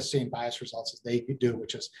get the same bias results as they do,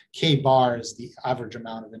 which is K bar is the average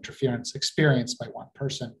amount of interference experienced by one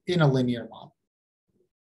person in a linear model.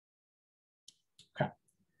 Okay,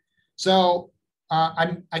 so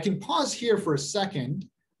I can pause here for a second.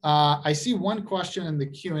 I see one question in the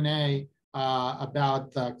Q&A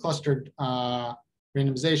about the clustered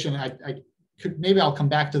randomization. Maybe I'll come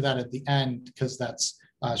back to that at the end, because that's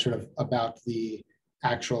sort of about the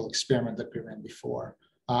actual experiment that we ran before.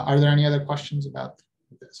 Are there any other questions about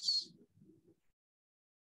this?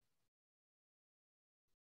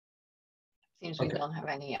 Seems we don't have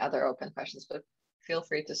any other open questions, but feel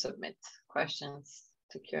free to submit questions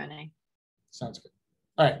to Q&A. Sounds good.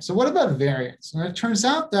 All right, so what about variance? And it turns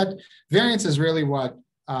out that variance is really what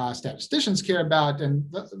statisticians care about. And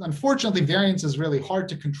unfortunately, variance is really hard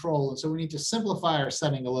to control. And so we need to simplify our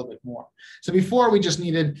setting a little bit more. So before we just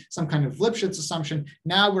needed some kind of Lipschitz assumption.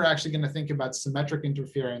 Now we're actually going to think about symmetric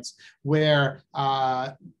interference, where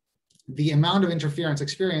the amount of interference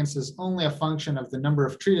experienced is only a function of the number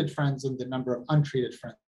of treated friends and the number of untreated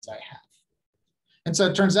friends I have. And so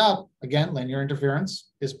it turns out, again, linear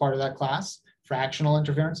interference is part of that class. Fractional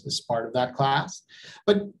interference is part of that class.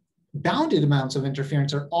 But bounded amounts of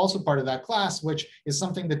interference are also part of that class, which is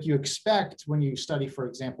something that you expect when you study, for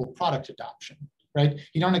example, product adoption. right?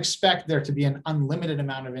 You don't expect there to be an unlimited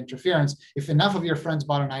amount of interference. If enough of your friends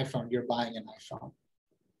bought an iPhone, you're buying an iPhone.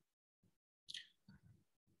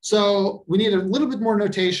 So we need a little bit more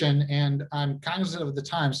notation, and I'm cognizant of the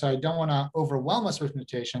time, so I don't want to overwhelm us with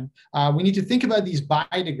notation. We need to think about these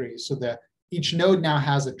bi-degrees, so that each node now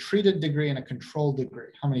has a treated degree and a control degree,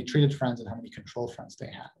 how many treated friends and how many control friends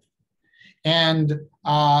they have. And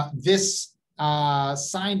this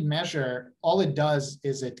signed measure, all it does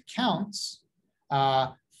is it counts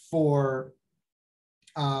for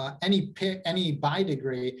any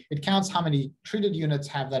bi-degree. It counts how many treated units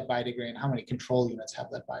have that bi-degree and how many control units have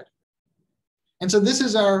that bi-degree. And so this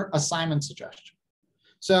is our assignment suggestion.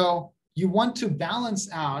 So you want to balance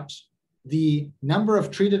out the number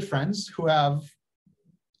of treated friends who have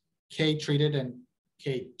K treated and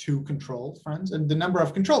K2 control friends, and the number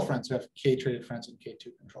of control friends who have K treated friends and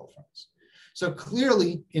K2 control friends. So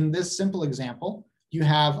clearly, in this simple example, you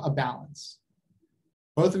have a balance.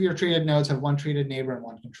 Both of your treated nodes have one treated neighbor and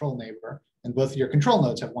one control neighbor, and both of your control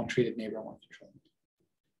nodes have one treated neighbor and one control neighbor.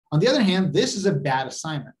 On the other hand, this is a bad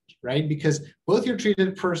assignment, right? Because both your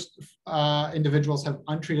treated individuals have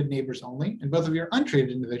untreated neighbors only, and both of your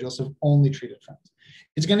untreated individuals have only treated friends.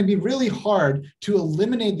 It's going to be really hard to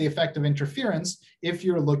eliminate the effect of interference if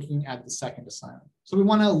you're looking at the second assignment. So we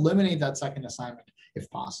want to eliminate that second assignment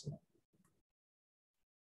if possible.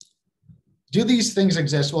 Do these things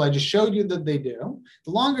exist? Well, I just showed you that they do.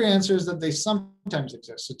 The longer answer is that they sometimes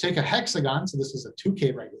exist. So take a hexagon, so this is a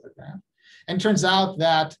 2K regular graph, and it turns out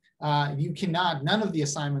that none of the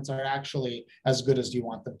assignments are actually as good as you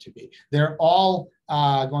want them to be. They're all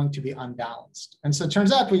going to be unbalanced. And so it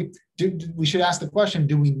turns out we should ask the question,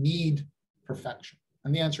 do we need perfection?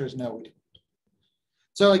 And the answer is no, we don't.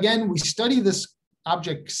 So again, we study this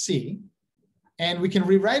object C, and we can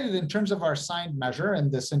rewrite it in terms of our signed measure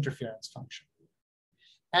and this interference function.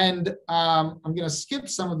 And I'm going to skip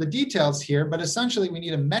some of the details here, but essentially we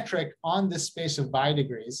need a metric on this space of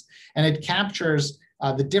bi-degrees, and it captures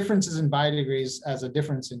the differences in bi-degrees as a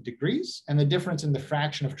difference in degrees and the difference in the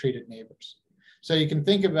fraction of treated neighbors. So you can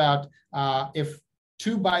think about if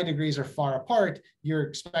two bi-degrees are far apart, you're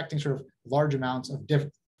expecting sort of large amounts of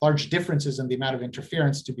large differences in the amount of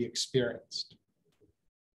interference to be experienced.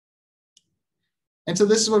 And so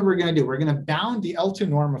this is what we're going to do. We're going to bound the L2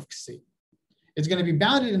 norm of C. It's going to be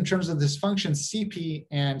bounded in terms of this function Cp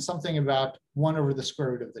and something about 1 over the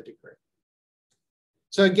square root of the degree.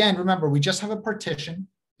 So again, remember, we just have a partition.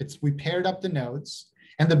 We paired up the nodes,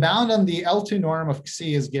 and the bound on the L2 norm of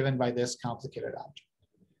C is given by this complicated object.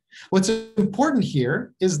 What's important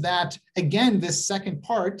here is that, again, this second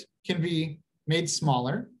part can be made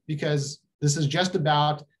smaller because this is just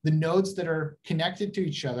about the nodes that are connected to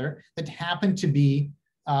each other that happen to be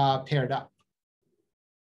paired up.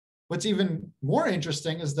 What's even more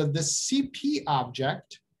interesting is that this CP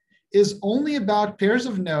object is only about pairs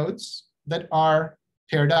of nodes that are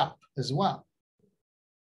paired up as well.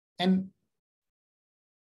 And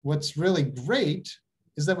what's really great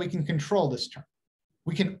is that we can control this term.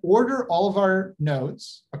 We can order all of our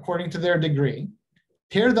nodes according to their degree,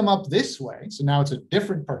 pair them up this way. So now it's a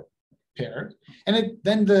different pair. And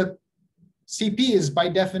then the CP is by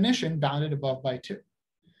definition bounded above by 2.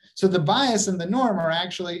 So the bias and the norm are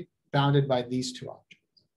actually bounded by these two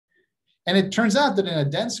objects. And it turns out that in a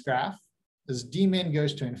dense graph, as d min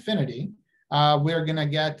goes to infinity, we're going to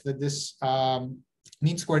get that this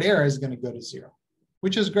mean squared error is going to go to 0,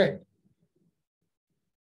 which is great.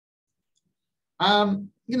 I'm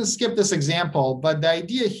going to skip this example, but the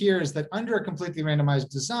idea here is that under a completely randomized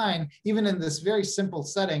design, even in this very simple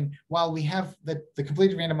setting, while we have the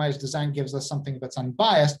completely randomized design gives us something that's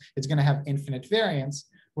unbiased, it's going to have infinite variance,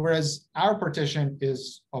 whereas our partition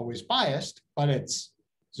is always biased, but it's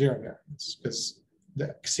 0 variance because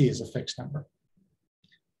the C is a fixed number.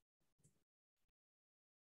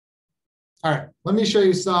 All right, let me show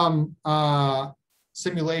you some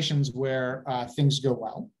simulations where things go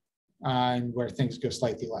well. And where things go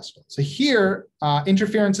slightly less well. So here,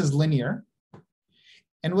 interference is linear.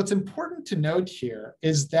 And what's important to note here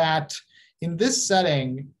is that in this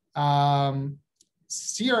setting,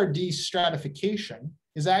 CRD stratification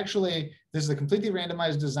is actually, this is a completely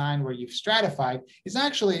randomized design where you've stratified, is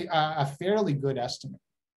actually a fairly good estimate,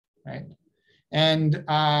 right? And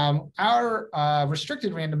our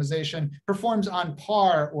restricted randomization performs on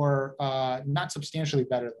par or not substantially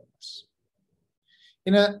better than this.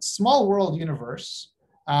 In a small world universe,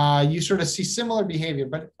 you sort of see similar behavior,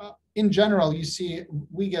 but in general, you see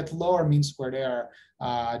we get lower mean squared error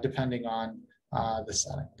depending on the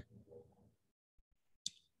setting.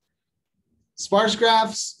 Sparse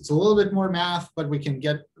graphs, it's a little bit more math, but we can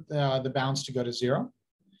get the bounds to go to 0.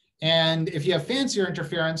 And if you have fancier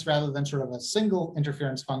interference rather than sort of a single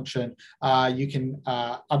interference function, you can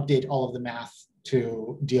update all of the math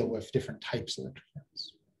to deal with different types of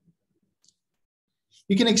interference.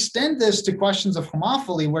 You can extend this to questions of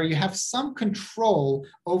homophily where you have some control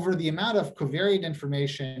over the amount of covariate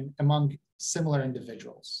information among similar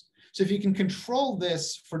individuals. So if you can control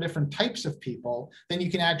this for different types of people, then you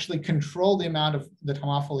can actually control the amount of that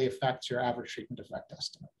homophily affects your average treatment effect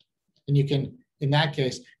estimate. And you can, in that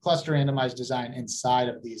case, cluster randomized design inside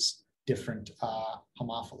of these different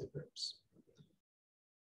homophily groups.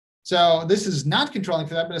 So this is not controlling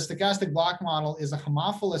for that, but a stochastic block model is a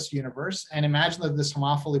homophilous universe. And imagine that this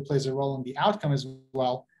homophily plays a role in the outcome as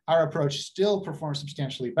well. Our approach still performs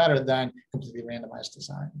substantially better than completely randomized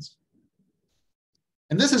designs.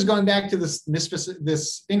 And this is going back to this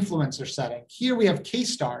influencer setting. Here we have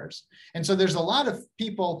K-stars. And so there's a lot of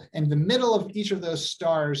people, and the middle of each of those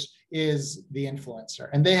stars is the influencer.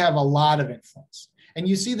 And they have a lot of influence. And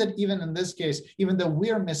you see that even in this case, even though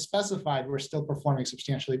we're misspecified, we're still performing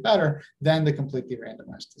substantially better than the completely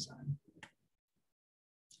randomized design.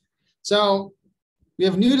 So we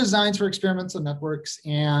have new designs for experimental networks.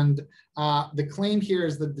 And the claim here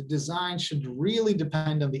is that the design should really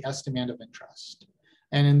depend on the estimate of interest.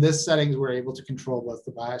 And in this setting, we're able to control both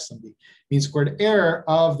the bias and the mean squared error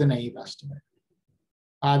of the naive estimate.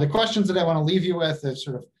 The questions that I want to leave you with is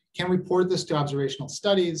sort of, can we port this to observational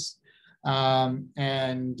studies? As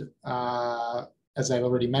I've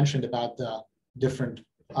already mentioned about the different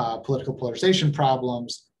political polarization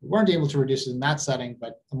problems, we weren't able to reduce it in that setting,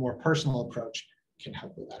 but a more personal approach can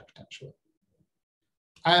help with that potentially.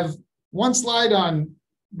 I have one slide on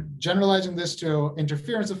generalizing this to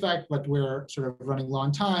interference effect, but we're sort of running low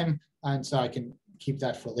on time, and so I can keep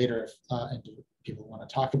that for later if and people want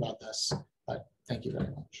to talk about this, but thank you very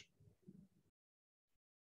much.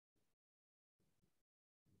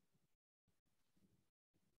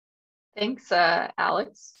 Thanks,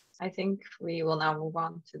 Alex. I think we will now move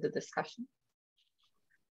on to the discussion.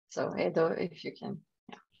 So Edo, if you can.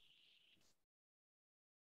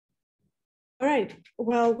 All right,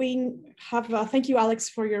 well, we have, thank you, Alex,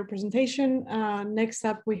 for your presentation. Next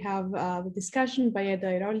up, we have the discussion by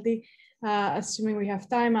Airoldi. Assuming we have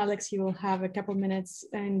time, Alex, you will have a couple minutes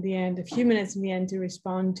in the end, a few minutes in the end to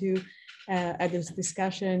respond to Edo's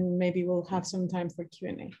discussion. Maybe we'll have some time for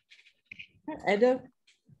Q&A. Edo,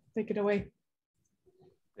 take it away.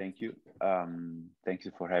 Thank you. Thank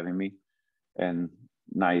you for having me. And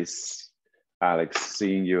nice, Alex,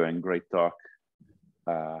 seeing you, and great talk.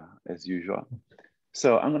 As usual.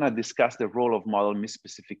 So I'm going to discuss the role of model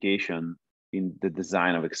misspecification in the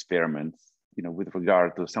design of experiments, with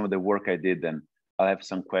regard to some of the work I did, and I'll have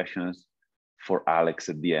some questions for Alex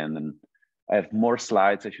at the end. And I have more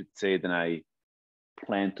slides, I should say, than I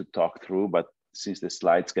plan to talk through, but since the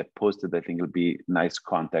slides get posted, I think it'll be nice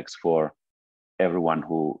context for everyone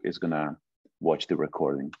who is going to watch the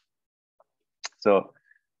recording. So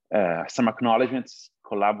some acknowledgements.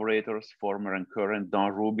 Collaborators, former and current: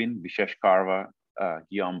 Don Rubin, Vishesh Karva,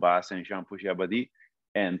 Guillaume Bass, and Jean Pougy-Abadi,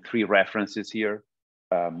 and 3 references here.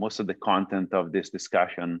 Most of the content of this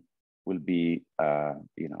discussion will be,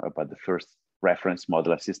 about the first reference,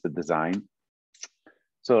 model-assisted design.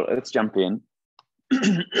 So let's jump in.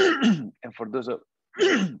 And for those of,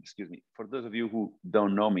 excuse me, for those of you who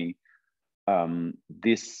don't know me,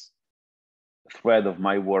 this thread of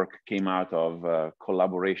my work came out of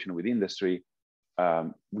collaboration with industry.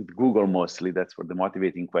 With Google mostly, that's where the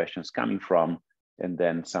motivating questions coming from. And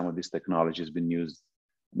then some of this technology has been used,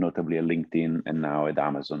 notably at LinkedIn and now at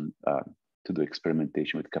Amazon, to do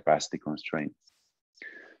experimentation with capacity constraints.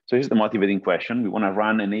 So here's the motivating question. We want to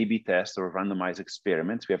run an A/B test or randomized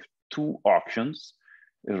experiments. We have 2 auctions.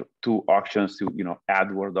 There are 2 auctions to,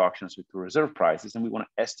 AdWord auctions with 2 reserve prices, and we want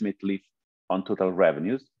to estimate lift on total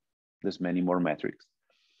revenues. There's many more metrics.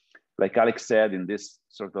 Like Alex said, in this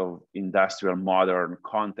sort of industrial modern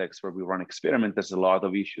context where we run experiments, there's a lot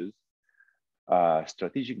of issues.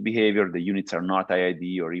 Strategic behavior, the units are not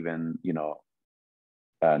IID, or even,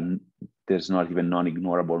 there's not even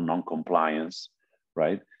non-ignorable non-compliance,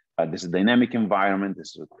 right? There's a dynamic environment,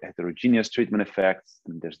 there's heterogeneous treatment effects,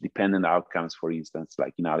 and there's dependent outcomes, for instance,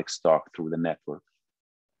 like in Alex's talk through the network.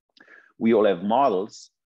 We all have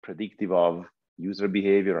models predictive of user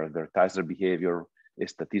behavior, advertiser behavior, a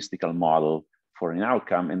statistical model for an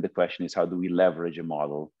outcome. And the question is, how do we leverage a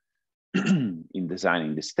model in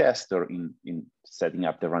designing this test, or in setting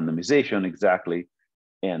up the randomization exactly,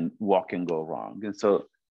 and what can go wrong? And so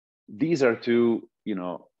these are 2,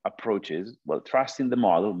 approaches. Well, trusting the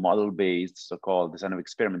model-based so-called design of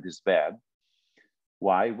experiment is bad.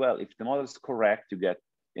 Why? Well, if the model is correct, you get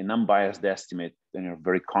an unbiased estimate, and you're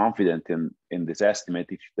very confident in this estimate.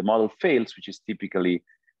 If the model fails, which is typically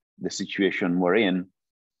the situation we're in,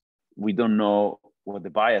 we don't know what the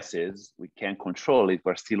bias is, we can't control it,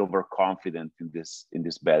 we're still overconfident in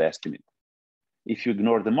this bad estimate. If you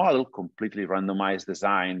ignore the model, completely randomized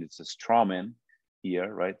design, it's a straw man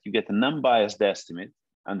here, right? You get an unbiased estimate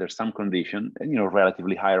under some condition, and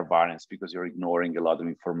relatively higher variance because you're ignoring a lot of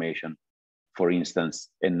information. For instance,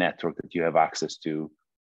 a network that you have access to,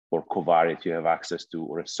 or covariate you have access to,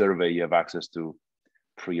 or a survey you have access to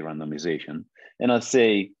pre-randomization. And I'll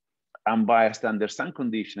say unbiased under some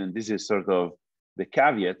condition, and this is sort of the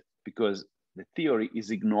caveat, because the theory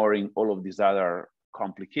is ignoring all of these other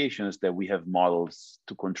complications that we have models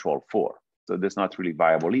to control for. So that's not really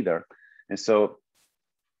viable either. And so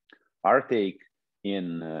our take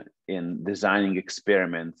in designing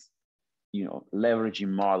experiments, leveraging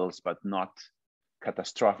models, but not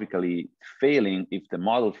catastrophically failing if the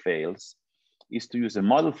model fails, is to use a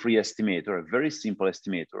model-free estimator, a very simple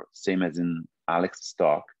estimator, same as in Alex's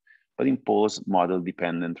talk, but impose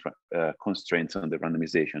model-dependent constraints on the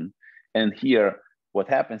randomization. And here, what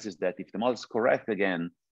happens is that if the model is correct,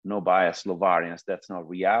 again, no bias, low variance, that's not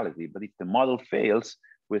reality. But if the model fails,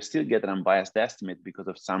 we still get an unbiased estimate because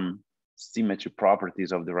of some symmetry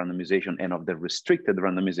properties of the randomization and of the restricted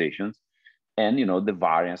randomizations. And the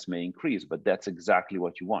variance may increase, but that's exactly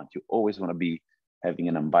what you want. You always want to be having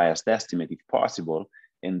an unbiased estimate if possible.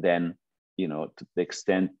 And then, to the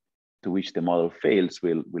extent to which the model fails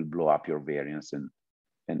will blow up your variance, and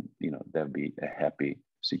that'll be a happy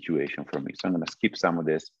situation for me. So I'm going to skip some of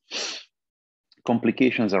this.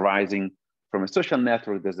 Complications arising from a social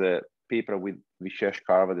network. There's a paper with Vishesh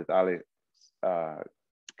Karva that Alex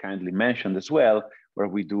kindly mentioned as well, where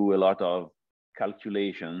we do a lot of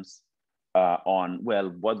calculations on, well,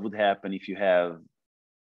 what would happen if you have,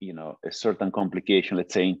 a certain complication,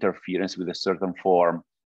 let's say interference with a certain form,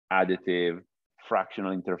 additive,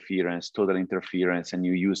 fractional interference, total interference, and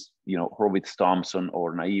you use, Horowitz-Thompson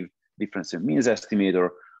or naive difference in means estimator,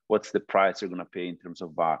 what's the price you're going to pay in terms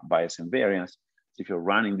of bias and variance? So if you're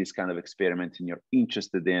running this kind of experiment and you're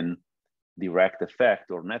interested in direct effect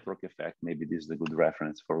or network effect, maybe this is a good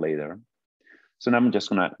reference for later. So now I'm just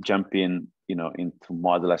going to jump in, into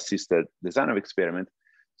model-assisted design of experiment.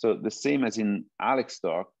 So the same as in Alex's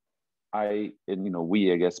talk,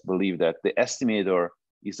 we, I guess, believe that the estimator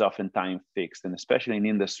is oftentimes fixed, and especially in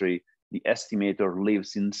industry, the estimator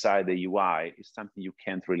lives inside the UI, is something you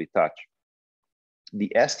can't really touch.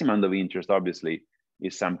 The estimand of interest, obviously,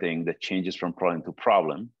 is something that changes from problem to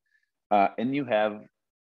problem, and you have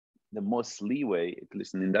the most leeway, at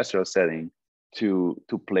least in the industrial setting, to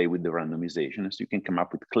play with the randomization. So you can come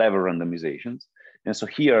up with clever randomizations. And so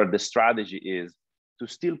here, the strategy is to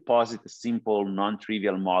still posit a simple,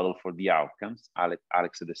 non-trivial model for the outcomes. Alex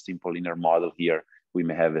had a simple linear model here. We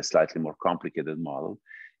may have a slightly more complicated model,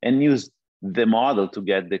 and use the model to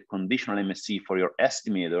get the conditional MSE for your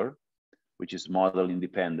estimator, which is model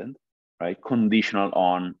independent, right? Conditional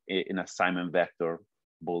on an assignment vector,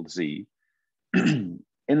 bold Z.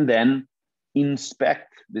 And then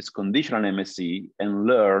inspect this conditional MSE and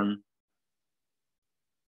learn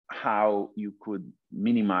how you could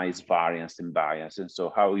minimize variance and bias. And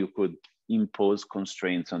so how you could impose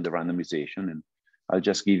constraints on the randomization. And I'll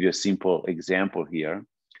just give you a simple example here.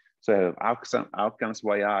 So I have outcomes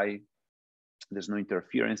YI, there's no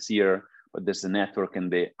interference here, but there's a network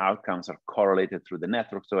and the outcomes are correlated through the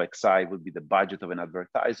network. So XI would be the budget of an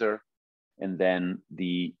advertiser. And then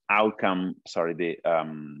the outcome, the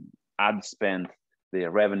ad spend, the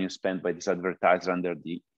revenue spent by this advertiser under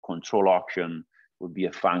the control auction would be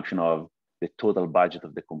a function of the total budget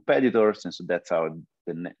of the competitors. And so that's how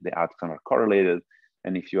the outcomes are correlated.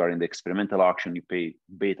 And if you are in the experimental auction, you pay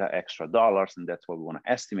beta extra dollars, and that's what we want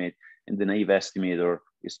to estimate. And the naive estimator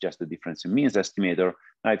is just the difference in means estimator.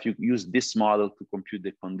 Now, if you use this model to compute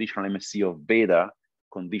the conditional MSE of beta,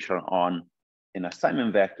 conditional on an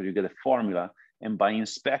assignment vector, you get a formula. And by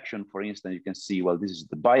inspection, for instance, you can see, well, this is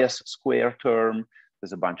the bias square term.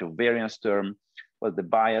 There's a bunch of variance term. Well, the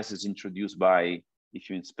bias is introduced by, if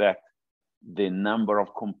you inspect, the number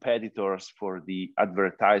of competitors for the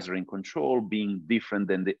advertiser in control being different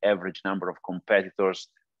than the average number of competitors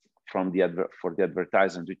for the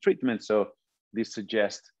advertiser in treatment. So this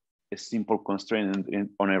suggests a simple constraint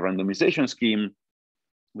on a randomization scheme,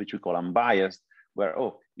 which we call unbiased, where,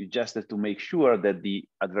 you just have to make sure that the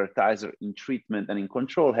advertiser in treatment and in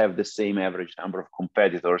control have the same average number of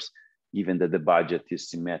competitors, given that the budget is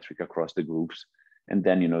symmetric across the groups. And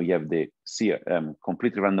then, you have the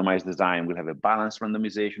completely randomized design. We'll have a balanced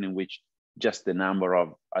randomization in which just the number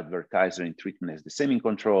of advertisers in treatment is the same in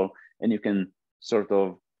control. And you can sort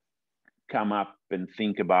of come up and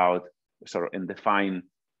think about and define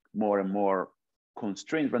more and more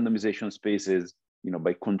constrained randomization spaces,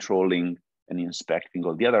 by controlling and inspecting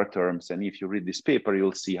all the other terms. And if you read this paper,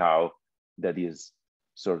 you'll see how that is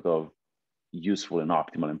sort of useful and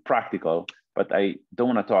optimal and practical. But I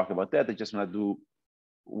don't want to talk about that. I just want to do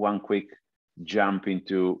one quick jump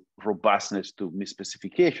into robustness to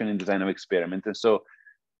misspecification in design of experiment. And so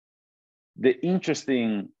the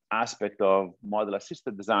interesting aspect of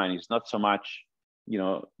model-assisted design is not so much,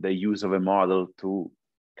 the use of a model to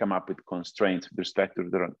come up with constraints with respect to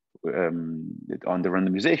on the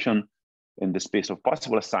randomization in the space of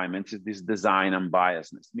possible assignments, is this design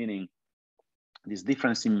unbiasedness, meaning this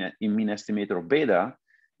difference in mean estimator of beta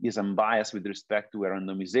is unbiased with respect to a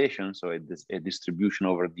randomization, so a distribution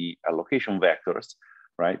over the allocation vectors,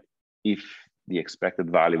 right? If the expected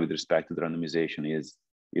value with respect to the randomization is,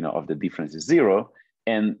 of the difference is 0.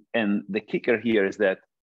 And the kicker here is that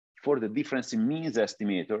for the difference in means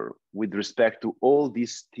estimator with respect to all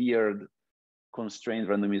these tiered constrained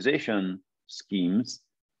randomization schemes,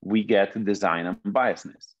 we get design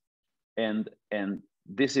unbiasedness. And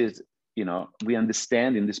this is, we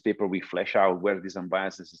understand in this paper, we flesh out where this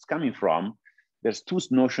unbiasedness is coming from. There's two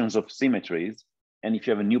notions of symmetries. And if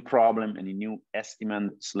you have a new problem and a new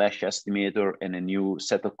estimand / estimator and a new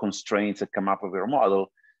set of constraints that come up with your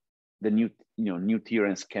model, the new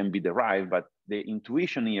theorems can be derived. But the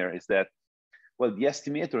intuition here is that, well, the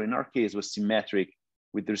estimator in our case was symmetric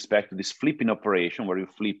with respect to this flipping operation where you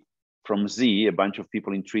flip from Z, a bunch of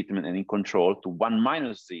people in treatment and in control, to 1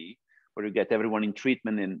 minus Z, where you get everyone in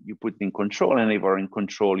treatment and you put in control, and if are in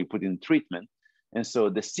control, you put in treatment. And so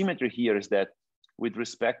the symmetry here is that with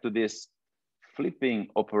respect to this flipping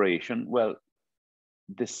operation, well,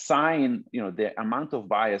 the sign, the amount of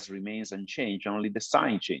bias remains unchanged, only the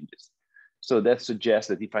sign changes. So that suggests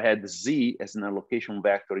that if I had Z as an allocation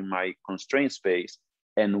vector in my constraint space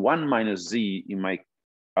and 1 minus Z in my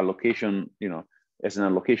allocation, as an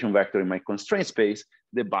allocation vector in my constraint space,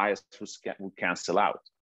 the bias will cancel out.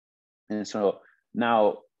 And so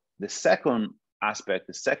now the second aspect,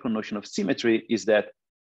 the second notion of symmetry is that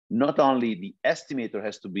not only the estimator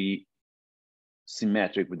has to be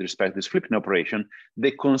symmetric with respect to this flipping operation,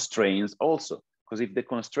 the constraints also. Because if the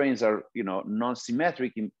constraints are,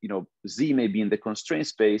 non-symmetric, Z may be in the constraint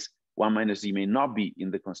space, 1 minus Z may not be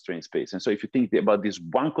in the constraint space. And so if you think about this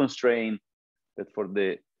one constraint that for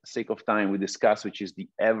the sake of time we discuss, which is the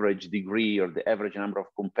average degree or the average number of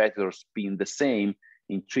competitors being the same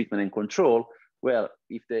in treatment and control, well,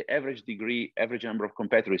 if the average number of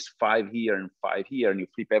competitors is 5 here and 5 here, and you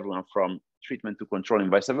flip everyone from treatment to control and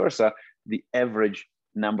vice versa, the average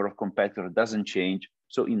number of competitors doesn't change.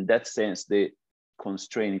 So in that sense, the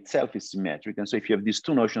constraint itself is symmetric. And so if you have these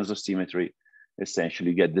two notions of symmetry, essentially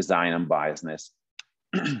you get design unbiasedness.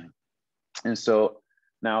 And so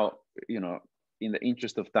now, in the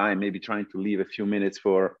interest of time, maybe trying to leave a few minutes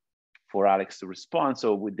for Alex to respond.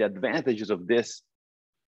 So with the advantages of this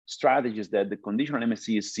strategy is that the conditional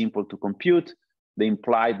MSE is simple to compute. The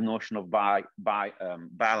implied notion of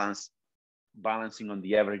balancing on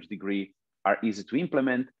the average degree are easy to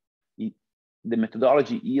implement. The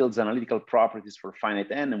methodology yields analytical properties for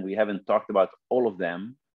finite n, and we haven't talked about all of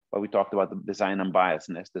them, but we talked about the design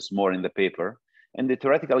unbiasedness. There's more in the paper. And the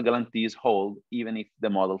theoretical guarantees hold even if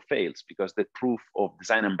the model fails, because the proof of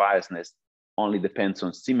design unbiasedness only depends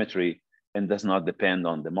on symmetry and does not depend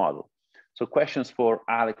on the model. So questions for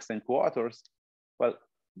Alex and co-authors. Well,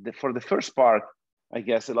 for the first part, I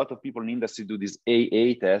guess a lot of people in industry do this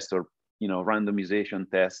AA test or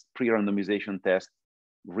randomization test, pre-randomization test,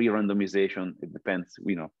 re-randomization. It depends,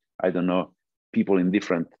 I don't know, people in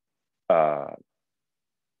different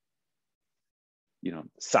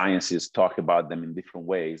sciences talk about them in different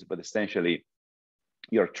ways, but essentially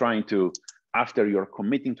you're trying to, after you're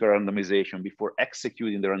committing to a randomization, before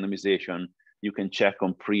executing the randomization, you can check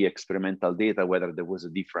on pre-experimental data whether there was a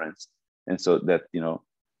difference. And so that,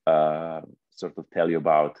 sort of tell you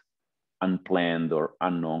about unplanned or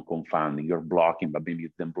unknown confounding. You're blocking, but maybe you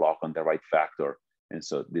didn't block on the right factor. And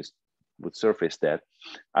so this would surface that.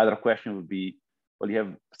 Other question would be, well, you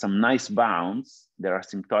have some nice bounds. They're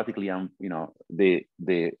asymptotically, the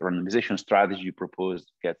randomization strategy you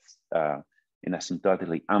proposed gets an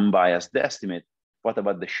asymptotically unbiased estimate. What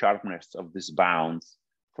about the sharpness of these bounds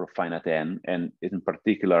for finite n? And in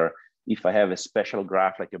particular, if I have a special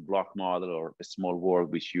graph like a block model or a small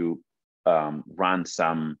work which you run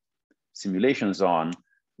some simulations on,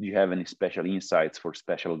 do you have any special insights for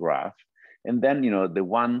special graph? And then, the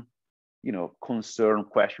one, concern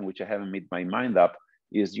question, which I haven't made my mind up,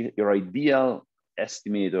 is your ideal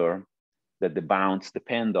estimator that the bounds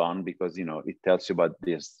depend on, because it tells you about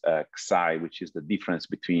this psi, which is the difference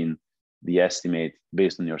between the estimate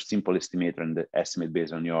based on your simple estimator and the estimate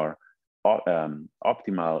based on your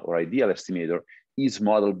optimal or ideal estimator, is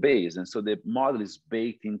model based. And so the model is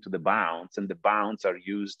baked into the bounds, and the bounds are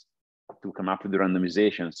used to come up with the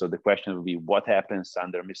randomization. So the question would be, what happens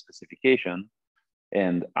under misspecification?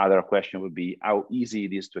 And other question would be how easy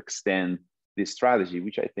it is to extend this strategy,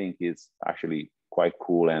 which I think is actually quite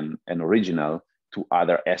cool and original to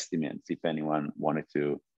other estimates, if anyone wanted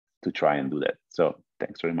to try and do that. So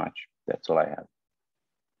thanks very much. That's all I have.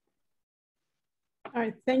 All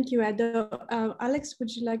right, thank you, Edo. Alex,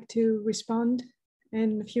 would you like to respond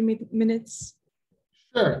in a few minutes?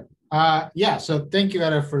 Sure. Yeah, so thank you,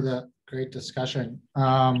 Edo, for the great discussion.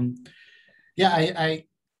 Yeah, I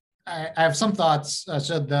have some thoughts.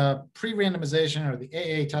 So the pre-randomization or the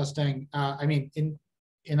AA testing, I mean,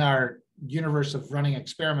 in our universe of running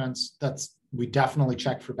experiments, we definitely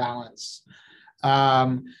check for balance.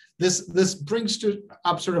 This brings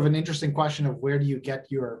up sort of an interesting question of where do you get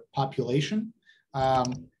your population?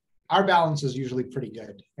 Our balance is usually pretty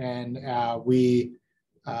good, and we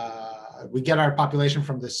get our population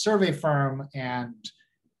from this survey firm, and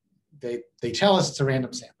they tell us it's a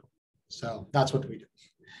random sample. So that's what we do.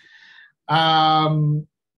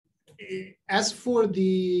 As for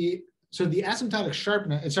the asymptotic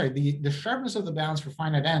sharpness, the sharpness of the bounds for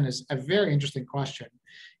finite n is a very interesting question.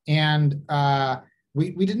 And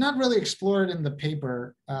we did not really explore it in the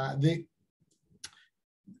paper.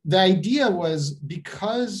 The idea was,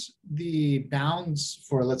 because the bounds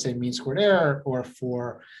for, let's say, mean squared error, or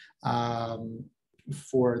for the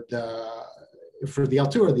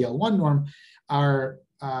L2 or the L1 norm, are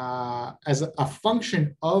as a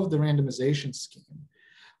function of the randomization scheme.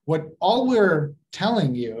 All we're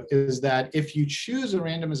telling you is that if you choose a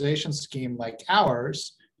randomization scheme like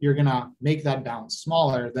ours, you're gonna make that bound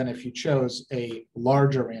smaller than if you chose a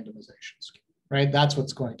larger randomization scheme, right? That's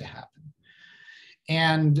what's going to happen.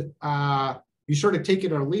 And you sort of take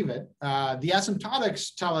it or leave it. The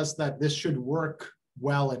asymptotics tell us that this should work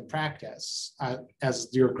well in practice as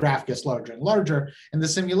your graph gets larger and larger. And the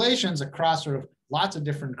simulations across sort of lots of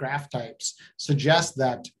different graph types suggest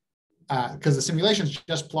that, because the simulations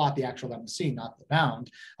just plot the actual MSC, not the bound,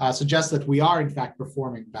 suggests that we are in fact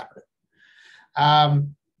performing better.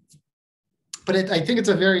 But I think it's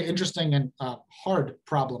a very interesting and hard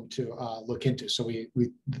problem to look into. So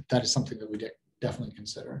that is something that we definitely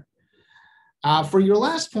consider. For your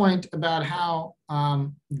last point about how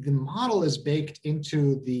the model is baked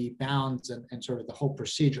into the bounds and sort of the whole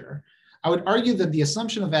procedure, I would argue that the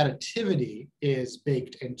assumption of additivity is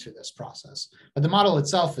baked into this process, but the model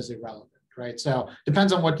itself is irrelevant, right? So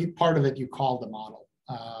depends on what part of it you call the model.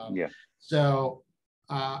 Yeah. So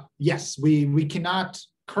yes, we cannot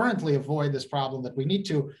currently avoid this problem, that we need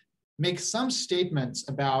to make some statements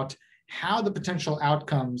about how the potential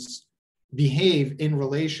outcomes behave in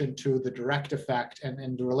relation to the direct effect and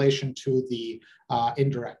in relation to the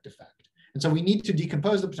indirect effect. And so we need to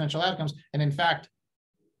decompose the potential outcomes. And in fact,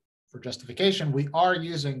 for justification, we are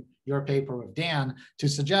using your paper with Dan to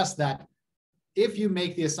suggest that if you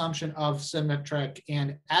make the assumption of symmetric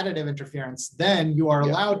and additive interference, then you are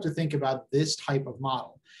allowed to think about this type of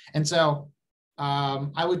model. And so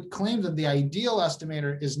I would claim that the ideal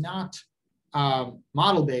estimator is not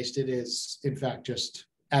model-based. It is, in fact, just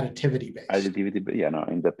additivity-based. Additivity, but yeah, no,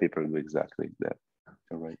 in the paper, exactly that.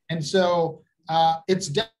 You're right. And so it's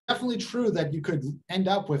definitely true that you could end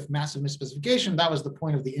up with massive misspecification. That was the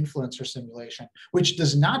point of the influencer simulation, which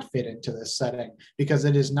does not fit into this setting because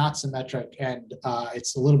it is not symmetric and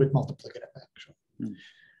it's a little bit multiplicative, actually.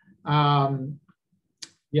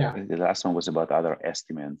 Yeah. The last one was about other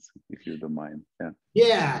estimates, if you don't mind.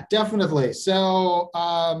 Yeah, definitely. So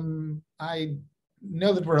I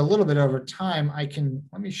know that we're a little bit over time.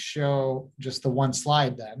 Let me show just the one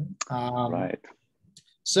slide then. Right.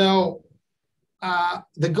 So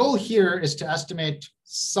the goal here is to estimate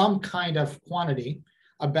some kind of quantity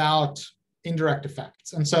about indirect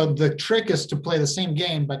effects. And so the trick is to play the same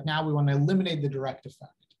game, but now we want to eliminate the direct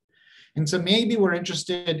effect. And so maybe we're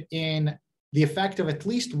interested in the effect of at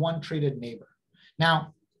least one treated neighbor.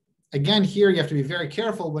 Now, again, here you have to be very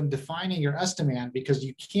careful when defining your estimand, because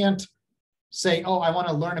you can't say, oh, I want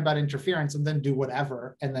to learn about interference and then do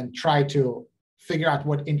whatever, and then try to figure out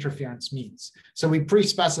what interference means. So we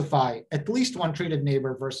pre-specify at least one treated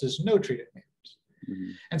neighbor versus no treated neighbors.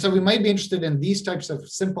 Mm-hmm. And so we might be interested in these types of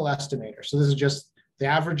simple estimators. So this is just the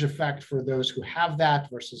average effect for those who have that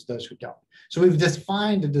versus those who don't. So we've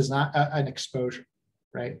defined an exposure,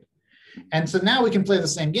 right? And so now we can play the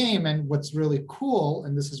same game. And what's really cool,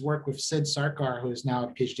 and this is work with Sid Sarkar, who is now a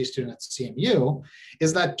PhD student at CMU,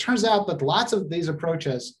 is that it turns out that lots of these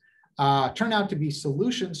approaches turn out to be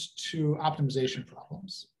solutions to optimization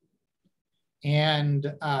problems. And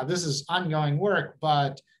this is ongoing work,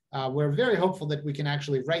 but we're very hopeful that we can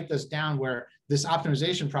actually write this down where this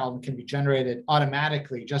optimization problem can be generated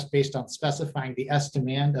automatically just based on specifying the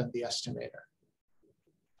estimand of the estimator.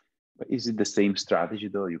 But is it the same strategy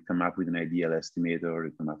though? You come up with an ideal estimator,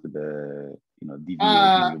 you come up with a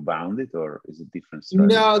deviation, you bound it, or is it different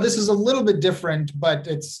strategy? No, this is a little bit different, but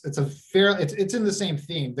it's in the same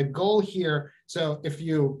theme. The goal here, so if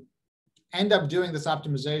you end up doing this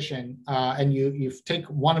optimization and you take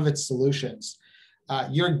one of its solutions,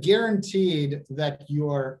 you're guaranteed that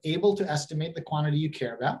you're able to estimate the quantity you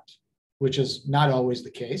care about, which is not always the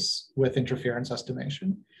case with interference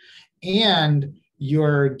estimation. And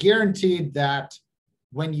you're guaranteed that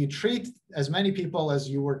when you treat as many people as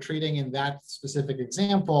you were treating in that specific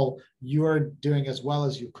example, you're doing as well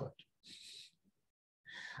as you could.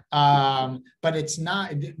 But it's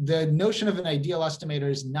not, the notion of an ideal estimator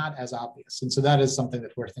is not as obvious. And so that is something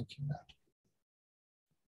that we're thinking about.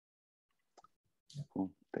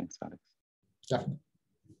 Cool. Thanks, Alex. Definitely.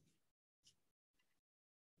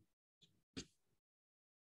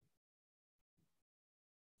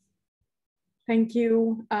 Thank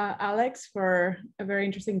you, Alex, for a very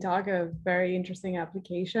interesting talk, a very interesting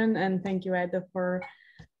application. And thank you, Ed, for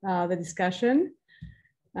the discussion.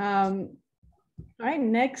 All right,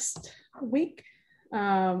 next week,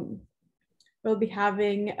 we'll be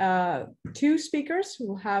having 2 speakers.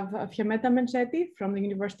 We'll have Fiammetta Mencetti from the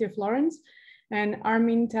University of Florence and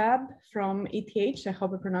Armin Tab from ETH. I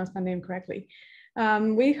hope I pronounced that name correctly.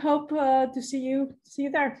 We hope to see you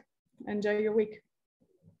there. Enjoy your week.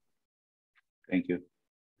 Thank you.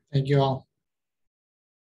 Thank you all.